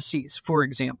Pharisees, for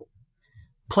example,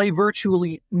 play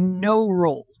virtually no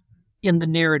role in the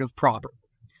narrative proper.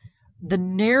 The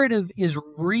narrative is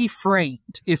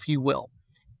reframed, if you will.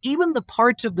 Even the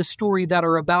parts of the story that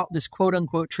are about this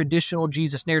quote-unquote traditional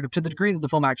Jesus narrative, to the degree that the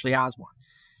film actually has one,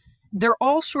 they're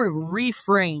all sort of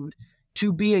reframed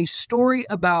to be a story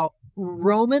about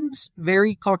Romans,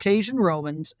 very Caucasian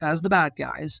Romans, as the bad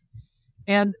guys,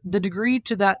 and the degree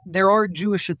to that there are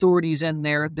Jewish authorities in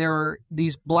there, there are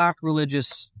these black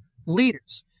religious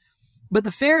leaders. But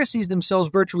the Pharisees themselves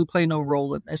virtually play no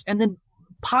role in this. And then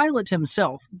Pilate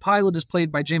himself, Pilate is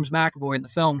played by James McAvoy in the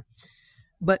film,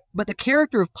 but the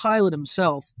character of Pilate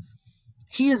himself,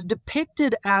 he is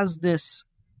depicted as this,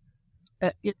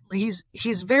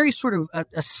 he's very sort of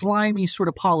a slimy sort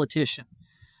of politician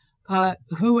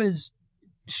who is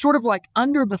sort of like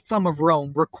under the thumb of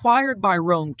Rome, required by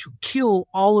Rome to kill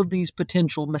all of these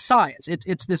potential messiahs.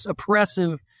 It's this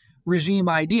oppressive regime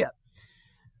idea.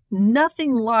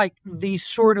 Nothing like the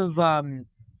sort of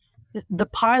the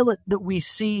Pilate that we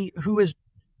see who is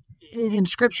in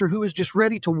Scripture, who is just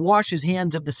ready to wash his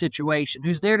hands of the situation,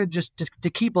 who's there to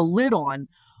keep a lid on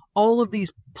all of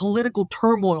these political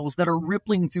turmoils that are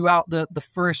rippling throughout the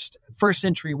first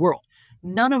century world.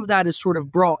 None of that is sort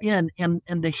of brought in, and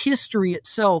the history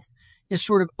itself is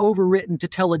sort of overwritten to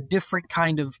tell a different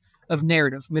kind of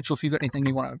narrative. Mitchell, if you've got anything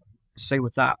you want to say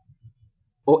with that.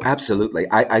 Oh, absolutely.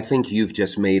 I think you've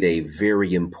just made a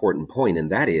very important point,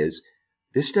 and that is,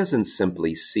 this doesn't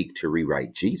simply seek to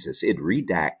rewrite Jesus. It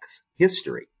redacts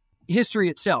history. History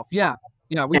itself, yeah.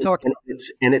 Yeah,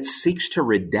 and it seeks to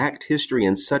redact history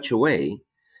in such a way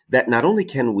that not only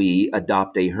can we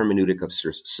adopt a hermeneutic of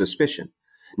suspicion,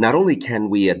 not only can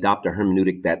we adopt a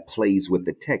hermeneutic that plays with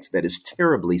the text that is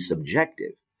terribly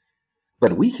subjective,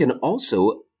 but we can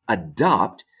also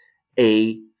adopt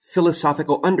a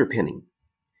philosophical underpinning.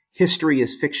 History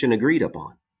is fiction agreed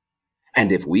upon.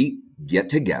 And if we get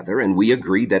together and we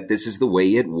agree that this is the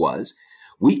way it was,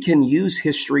 we can use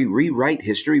history, rewrite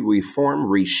history, reform,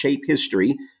 reshape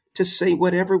history to say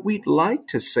whatever we'd like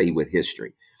to say with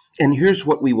history. And here's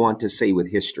what we want to say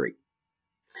with history.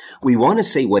 We want to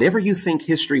say whatever you think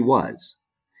history was,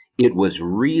 it was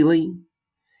really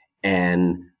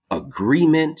an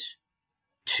agreement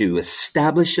to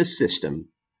establish a system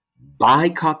by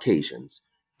Caucasians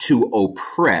to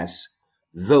oppress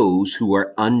those who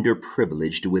are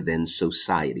underprivileged within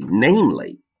society.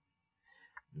 Namely,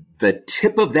 the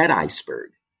tip of that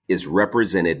iceberg is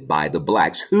represented by the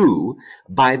blacks who,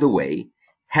 by the way,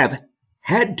 have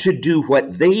had to do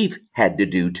what they've had to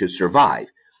do to survive,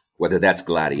 whether that's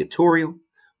gladiatorial,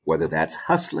 whether that's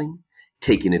hustling,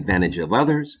 taking advantage of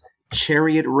others,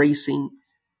 chariot racing,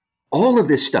 all of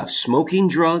this stuff, smoking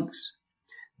drugs.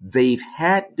 They've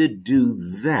had to do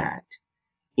that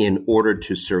in order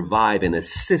to survive in a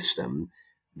system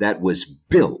that was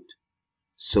built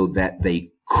so that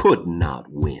they could not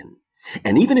win.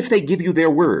 And even if they give you their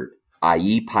word,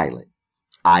 i.e. Pilate,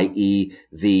 i.e.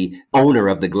 the owner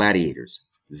of the gladiators,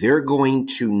 they're going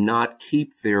to not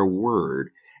keep their word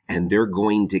and they're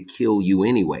going to kill you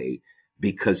anyway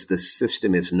because the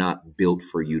system is not built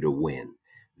for you to win.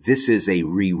 This is a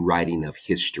rewriting of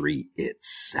history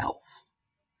itself.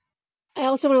 I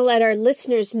also want to let our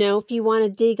listeners know if you want to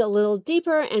dig a little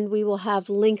deeper, and we will have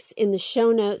links in the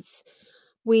show notes.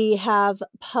 We have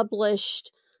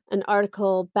published an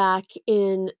article back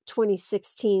in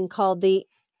 2016 called The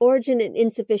Origin and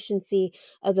Insufficiency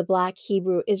of the Black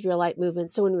Hebrew Israelite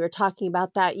Movement. So when we were talking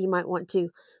about that, you might want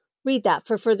to read that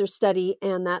for further study,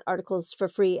 and that article is for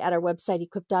free at our website,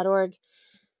 equip.org.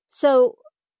 So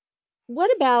what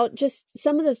about just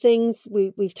some of the things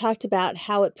we've talked about,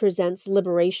 how it presents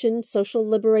liberation, social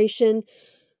liberation?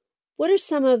 What are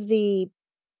some of the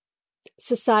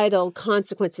societal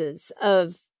consequences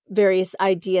of various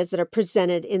ideas that are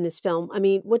presented in this film? I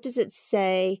mean, what does it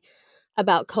say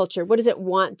about culture? What does it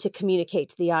want to communicate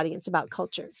to the audience about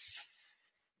culture?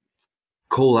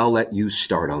 Cole, I'll let you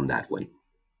start on that one.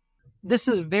 This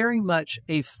is very much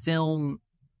a film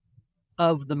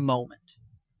of the moment.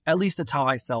 At least that's how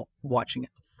I felt watching it.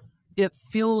 It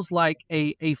feels like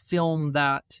a film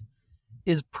that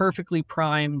is perfectly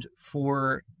primed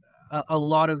for a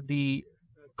lot of the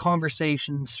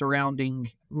conversations surrounding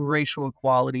racial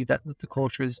equality that the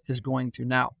culture is going through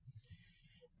now.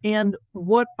 And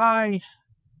what I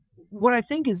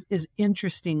think is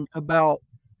interesting about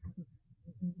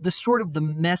the sort of the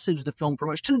message the film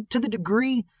promotes, to the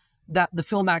degree that the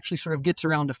film actually sort of gets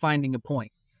around to finding a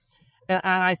point. And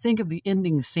I think of the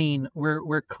ending scene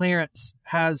where Clarence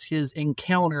has his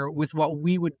encounter with what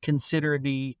we would consider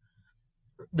the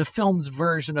film's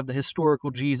version of the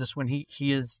historical Jesus when he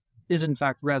is in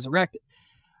fact resurrected.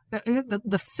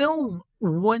 The film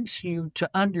wants you to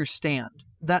understand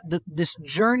that this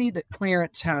journey that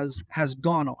Clarence has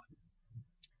gone on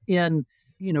in,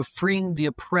 freeing the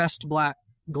oppressed Black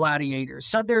gladiators.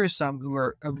 So there are some who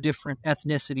are of different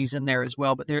ethnicities in there as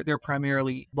well, but they're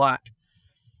primarily Black.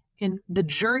 In the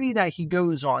journey that he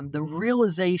goes on, the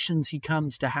realizations he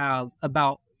comes to have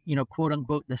about, quote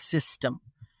unquote, the system,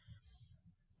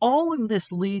 all of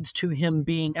this leads to him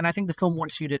being, and I think the film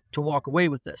wants you to walk away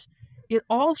with this, it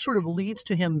all sort of leads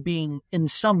to him being in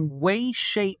some way,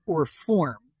 shape, or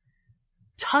form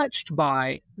touched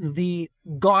by the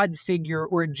God figure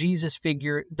or Jesus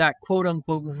figure that, quote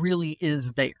unquote, really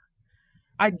is there.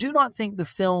 I do not think the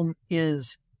film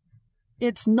it's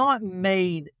not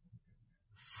made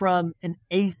from an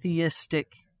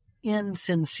atheistic,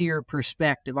 insincere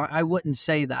perspective. I wouldn't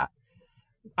say that.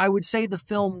 I would say the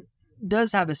film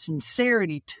does have a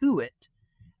sincerity to it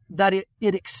that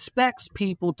it expects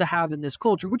people to have in this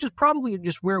culture, which is probably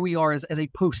just where we are as a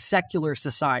post-secular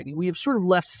society. We have sort of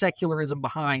left secularism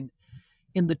behind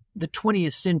in the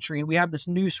 20th century, and we have this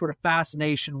new sort of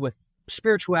fascination with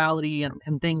spirituality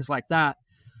and things like that.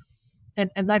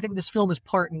 And I think this film is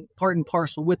part and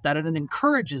parcel with that, and it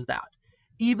encourages that.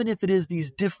 Even if it is these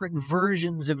different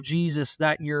versions of Jesus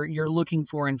that you're looking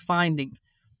for and finding,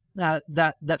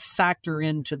 that factor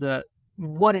into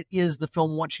what it is the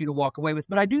film wants you to walk away with.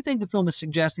 But I do think the film is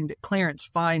suggesting that Clarence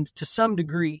finds, to some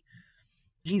degree,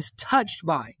 he's touched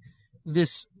by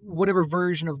this whatever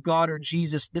version of God or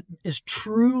Jesus that is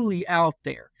truly out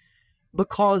there,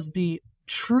 because the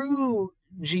true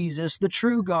Jesus, the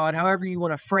true God, however you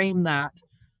want to frame that,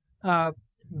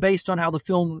 based on how the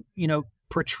film,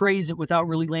 portrays it without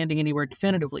really landing anywhere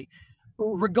definitively.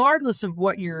 Regardless of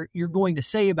what you're going to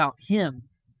say about him,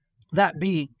 that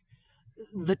being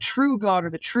the true God or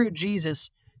the true Jesus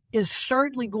is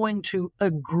certainly going to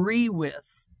agree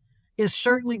with, is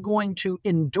certainly going to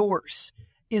endorse,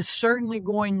 is certainly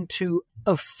going to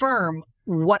affirm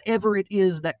whatever it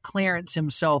is that Clarence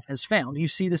himself has found. You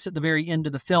see this at the very end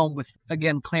of the film with,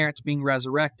 again, Clarence being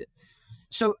resurrected.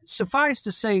 So suffice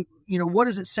to say, what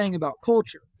is it saying about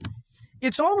culture?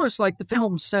 It's almost like the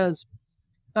film says,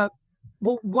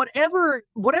 well, whatever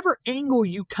angle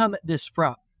you come at this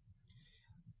from,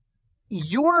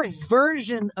 your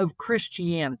version of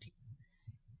Christianity,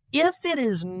 if it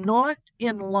is not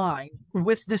in line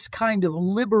with this kind of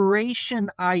liberation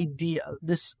idea,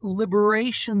 this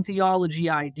liberation theology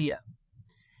idea,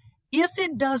 if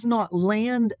it does not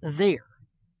land there,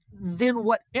 then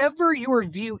whatever your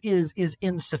view is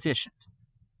insufficient.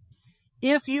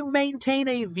 If you maintain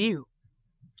a view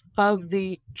of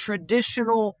the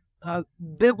traditional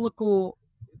biblical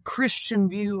Christian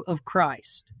view of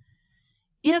Christ,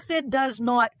 if it does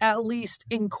not at least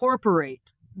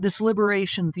incorporate this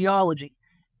liberation theology,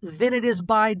 then it is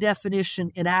by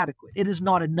definition inadequate. It is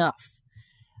not enough.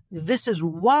 This is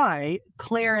why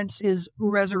Clarence is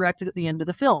resurrected at the end of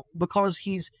the film, because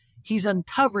he's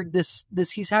uncovered this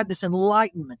he's had this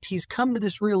enlightenment. He's come to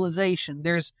this realization.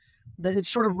 That it's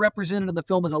sort of represented in the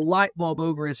film as a light bulb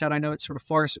over his head. I know it's sort of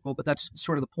farcical, but that's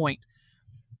sort of the point.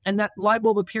 And that light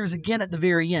bulb appears again at the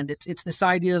very end. It's this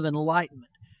idea of enlightenment.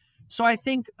 So I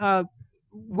think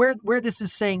where this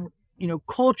is saying,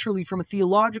 culturally from a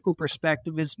theological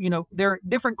perspective is, there are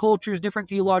different cultures, different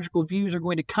theological views are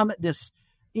going to come at this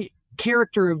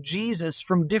character of Jesus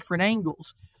from different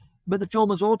angles. But the film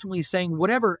is ultimately saying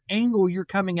whatever angle you're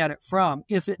coming at it from,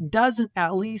 if it doesn't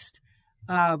at least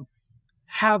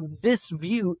have this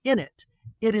view in it,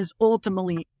 it is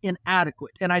ultimately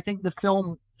inadequate. And I think the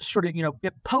film sort of,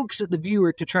 it pokes at the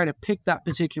viewer to try to pick that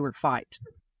particular fight.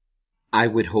 I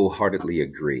would wholeheartedly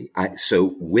agree.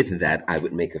 So with that, I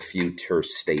would make a few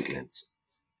terse statements.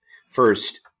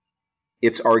 First,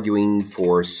 it's arguing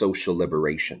for social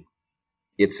liberation.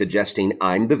 It's suggesting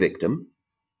I'm the victim,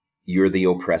 you're the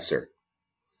oppressor.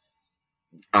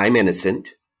 I'm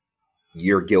innocent,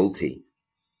 you're guilty.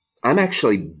 I'm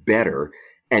actually better,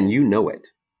 and you know it.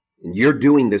 You're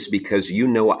doing this because you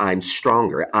know I'm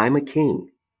stronger. I'm a king.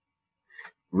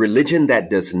 Religion that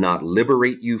does not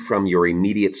liberate you from your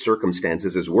immediate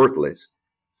circumstances is worthless.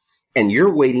 And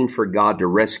you're waiting for God to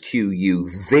rescue you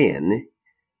then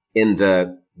in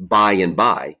the by and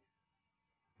by.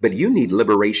 But you need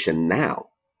liberation now.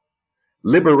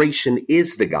 Liberation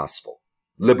is the gospel.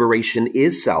 Liberation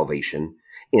is salvation.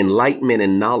 Enlightenment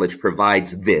and knowledge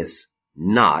provides this,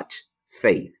 not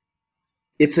faith.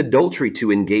 It's adultery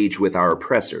to engage with our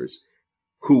oppressors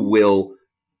who will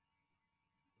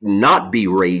not be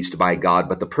raised by God,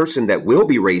 but the person that will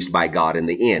be raised by God in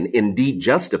the end, indeed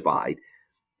justified,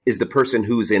 is the person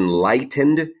who's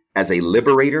enlightened as a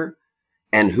liberator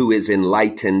and who is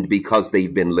enlightened because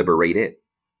they've been liberated.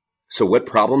 So what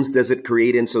problems does it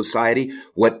create in society?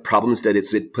 What problems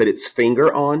does it put its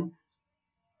finger on?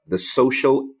 The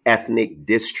social, ethnic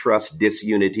distrust,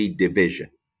 disunity,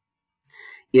 division.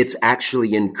 It's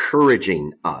actually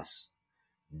encouraging us.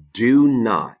 Do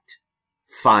not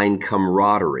find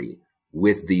camaraderie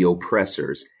with the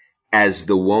oppressors as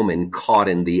the woman caught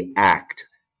in the act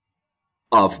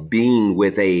of being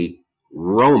with a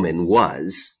Roman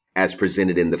was, as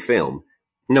presented in the film.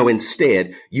 No,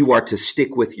 instead, you are to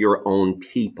stick with your own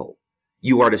people.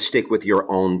 You are to stick with your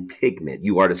own pigment.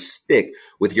 You are to stick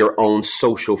with your own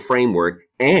social framework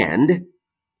and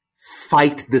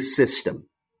fight the system.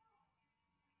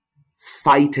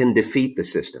 Fight and defeat the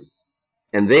system.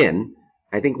 And then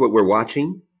I think what we're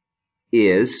watching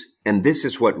is, and this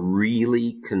is what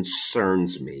really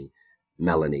concerns me,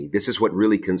 Melanie, this is what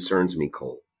really concerns me,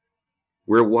 Cole.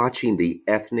 We're watching the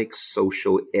ethnic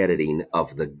social editing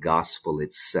of the gospel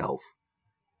itself,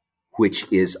 which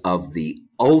is of the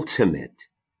ultimate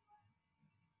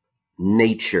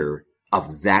nature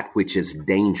of that which is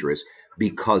dangerous,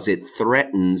 because it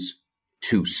threatens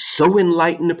to so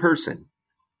enlighten a person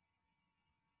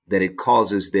that it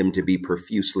causes them to be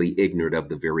profusely ignorant of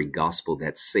the very gospel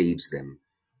that saves them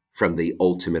from the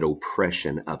ultimate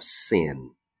oppression of sin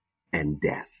and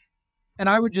death. And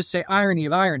I would just say, irony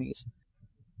of ironies,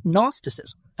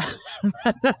 Gnosticism.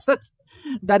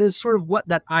 That is sort of what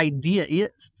that idea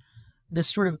is. This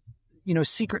sort of,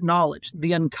 secret knowledge,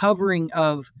 the uncovering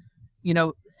of,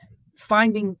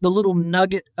 finding the little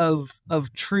nugget of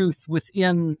truth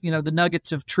within, the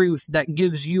nuggets of truth that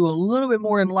gives you a little bit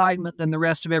more enlightenment than the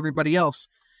rest of everybody else,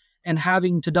 and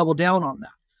having to double down on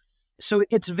that. So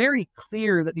it's very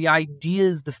clear that the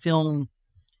ideas the film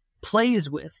plays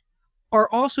with are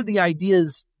also the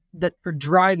ideas that are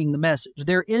driving the message.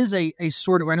 There is a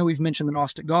sort of, I know we've mentioned the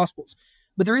Gnostic Gospels,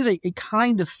 but there is a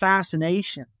kind of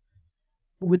fascination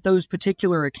with those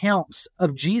particular accounts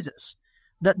of Jesus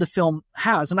that the film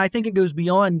has. And I think it goes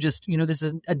beyond just, this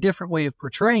is a different way of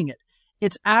portraying it.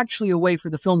 It's actually a way for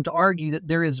the film to argue that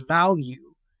there is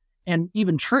value and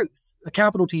even truth, a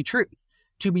capital T truth,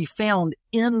 to be found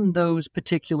in those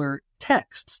particular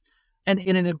texts. And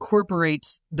it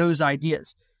incorporates those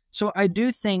ideas. So I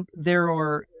do think there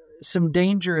are some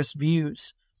dangerous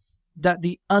views that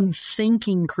the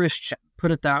unthinking Christian, put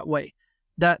it that way,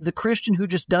 that the Christian who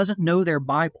just doesn't know their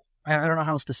Bible, I don't know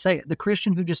how else to say it, the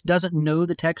Christian who just doesn't know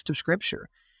the text of Scripture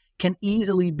can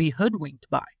easily be hoodwinked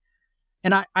by.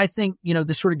 And I think,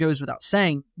 this sort of goes without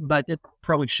saying, but it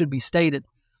probably should be stated,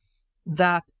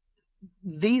 that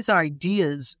these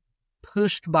ideas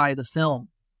pushed by the film,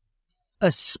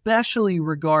 especially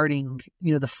regarding,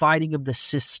 the fighting of the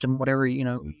system, whatever,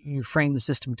 you frame the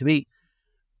system to be,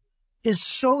 is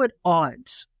so at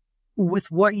odds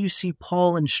with what you see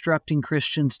Paul instructing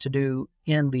Christians to do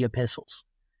in the epistles.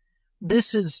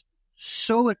 This is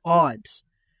so at odds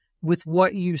with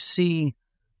what you see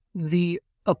the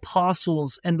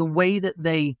apostles and the way that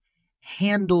they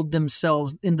handled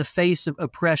themselves in the face of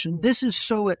oppression. This is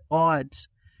so at odds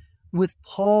with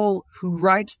Paul, who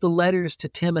writes the letters to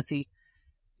Timothy,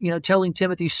 telling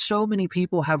Timothy, so many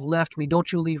people have left me,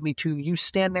 don't you leave me too. You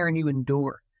stand there and you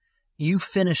endure. You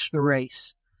finish the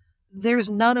race. There's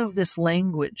none of this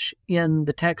language in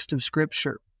the text of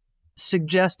Scripture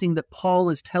suggesting that Paul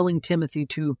is telling Timothy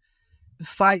to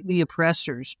fight the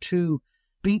oppressors, to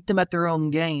beat them at their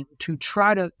own game, to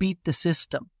try to beat the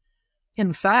system.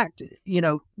 In fact,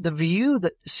 the view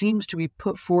that seems to be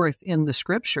put forth in the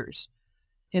Scriptures,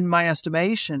 in my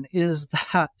estimation, is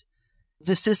that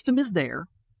the system is there,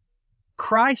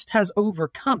 Christ has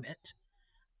overcome it,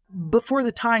 but for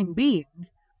the time being,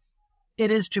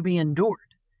 it is to be endured.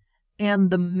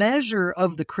 And the measure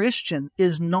of the Christian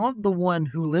is not the one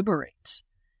who liberates.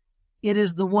 It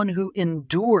is the one who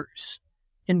endures.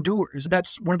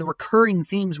 That's one of the recurring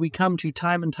themes we come to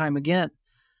time and time again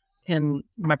in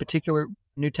my particular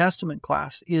New Testament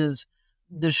class, is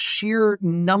the sheer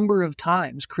number of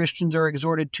times Christians are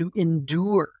exhorted to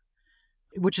endure,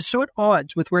 which is so at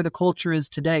odds with where the culture is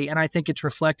today. And I think it's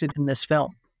reflected in this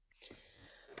film.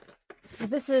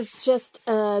 This is just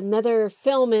another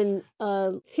film in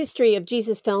history of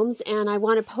Jesus films, and I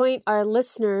want to point our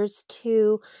listeners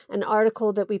to an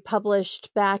article that we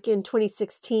published back in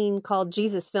 2016 called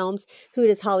Jesus Films. Who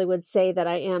does Hollywood say that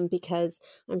I am? Because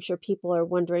I'm sure people are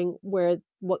wondering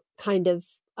what kind of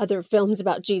other films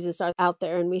about Jesus are out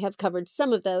there, and we have covered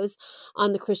some of those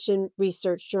on the Christian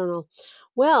Research Journal.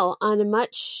 Well, on a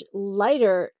much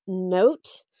lighter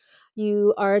note,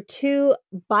 you are two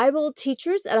Bible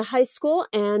teachers at a high school,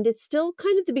 and it's still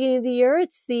kind of the beginning of the year.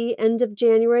 It's the end of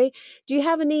January. Do you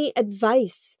have any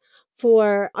advice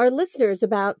for our listeners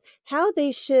about how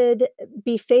they should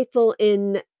be faithful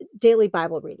in daily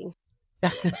Bible reading?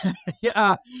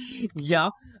 Yeah.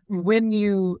 When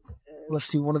you, let's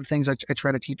see, one of the things I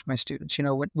try to teach my students,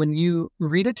 when you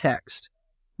read a text,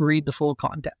 read the full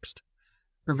context.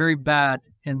 We're very bad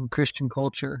in Christian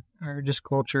culture, or just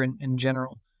culture in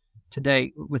general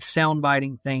today, with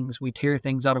sound-biting things. We tear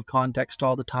things out of context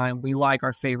all the time. We like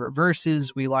our favorite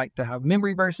verses. We like to have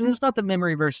memory verses. It's not that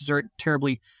memory verses are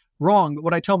terribly wrong, but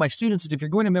what I tell my students is if you're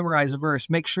going to memorize a verse,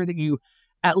 make sure that you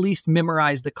at least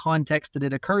memorize the context that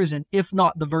it occurs in, if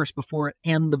not the verse before it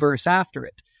and the verse after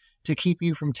it, to keep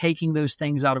you from taking those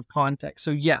things out of context.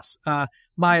 So yes,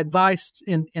 my advice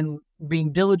in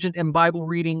being diligent in Bible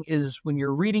reading is when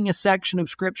you're reading a section of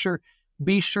Scripture,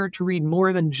 be sure to read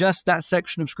more than just that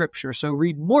section of Scripture. So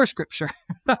read more Scripture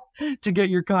to get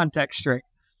your context straight.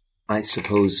 I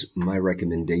suppose my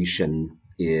recommendation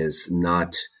is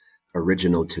not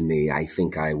original to me. I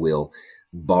think I will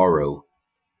borrow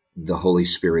the Holy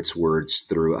Spirit's words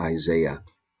through Isaiah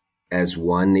as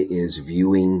one is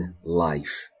viewing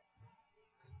life.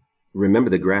 Remember,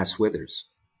 the grass withers.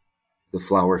 The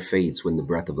flower fades when the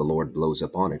breath of the Lord blows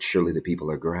upon it. Surely the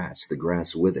people are grass. The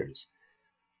grass withers.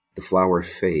 The flower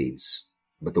fades,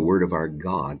 but the word of our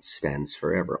God stands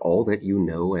forever. All that you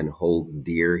know and hold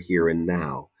dear here and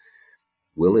now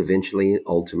will eventually,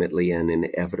 ultimately, and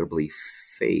inevitably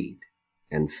fade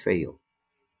and fail.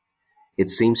 It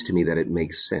seems to me that it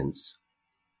makes sense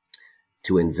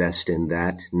to invest in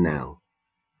that now,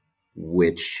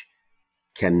 which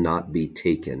cannot be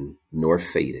taken nor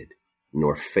faded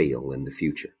nor fail in the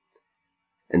future.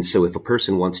 And so if a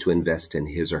person wants to invest in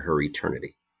his or her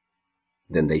eternity,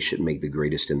 then they should make the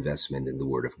greatest investment in the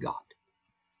Word of God.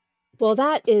 Well,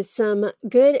 that is some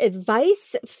good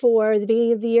advice for the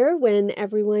beginning of the year when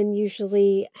everyone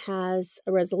usually has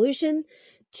a resolution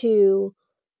to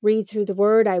read through the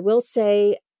Word. I will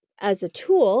say, as a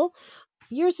tool,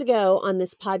 years ago on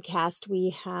this podcast, we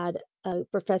had a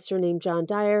professor named John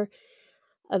Dyer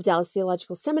of Dallas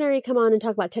Theological Seminary come on and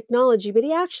talk about technology, but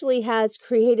he actually has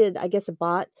created, I guess, a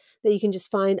bot that you can just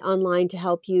find online to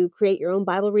help you create your own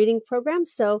Bible reading program.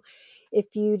 So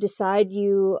if you decide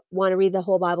you want to read the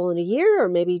whole Bible in a year, or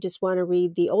maybe you just want to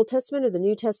read the Old Testament or the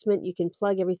New Testament, you can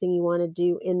plug everything you want to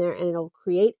do in there and it'll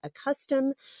create a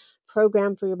custom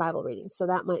program for your Bible reading. So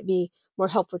that might be more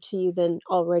helpful to you than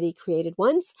already created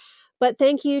ones. But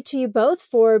thank you to you both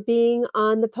for being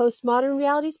on the Postmodern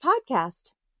Realities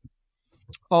podcast.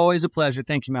 Always a pleasure.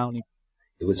 Thank you, Melanie.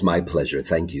 It was my pleasure.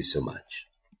 Thank you so much.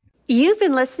 You've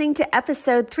been listening to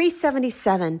episode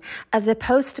 377 of the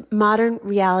Postmodern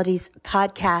Realities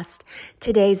podcast.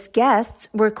 Today's guests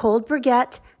were Cold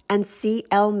Burgett and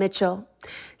C.L. Mitchell.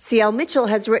 C.L. Mitchell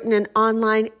has written an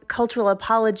online cultural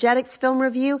apologetics film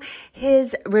review.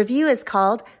 His review is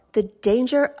called The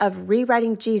Danger of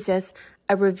Rewriting Jesus,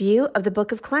 a review of the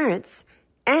Book of Clarence.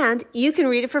 And you can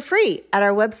read it for free at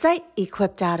our website,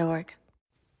 equip.org.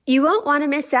 You won't want to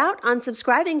miss out on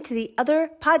subscribing to the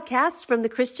other podcasts from the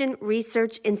Christian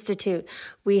Research Institute.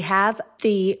 We have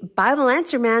the Bible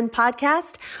Answer Man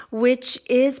podcast, which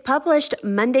is published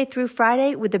Monday through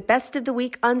Friday with the best of the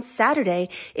week on Saturday.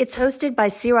 It's hosted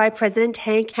by CRI President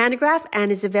Hank Hanegraaff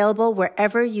and is available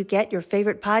wherever you get your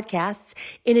favorite podcasts.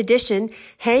 In addition,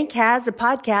 Hank has a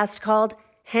podcast called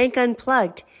Hank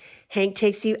Unplugged. Hank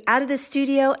takes you out of the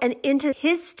studio and into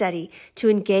his study to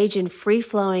engage in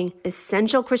free-flowing,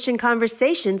 essential Christian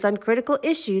conversations on critical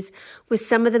issues with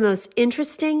some of the most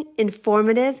interesting,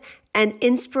 informative, and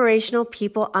inspirational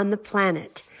people on the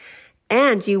planet.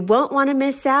 And you won't want to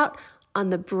miss out on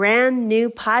the brand new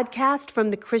podcast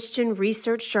from the Christian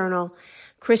Research Journal.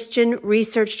 Christian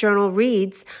Research Journal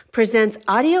Reads presents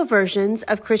audio versions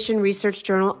of Christian Research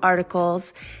Journal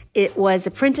articles. It was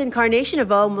a print incarnation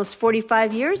of almost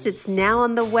 45 years. It's now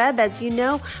on the web, as you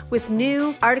know, with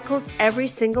new articles every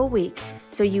single week.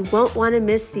 So you won't want to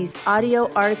miss these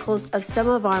audio articles of some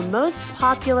of our most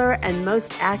popular and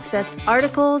most accessed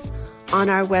articles on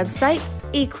our website,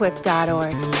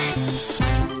 equip.org.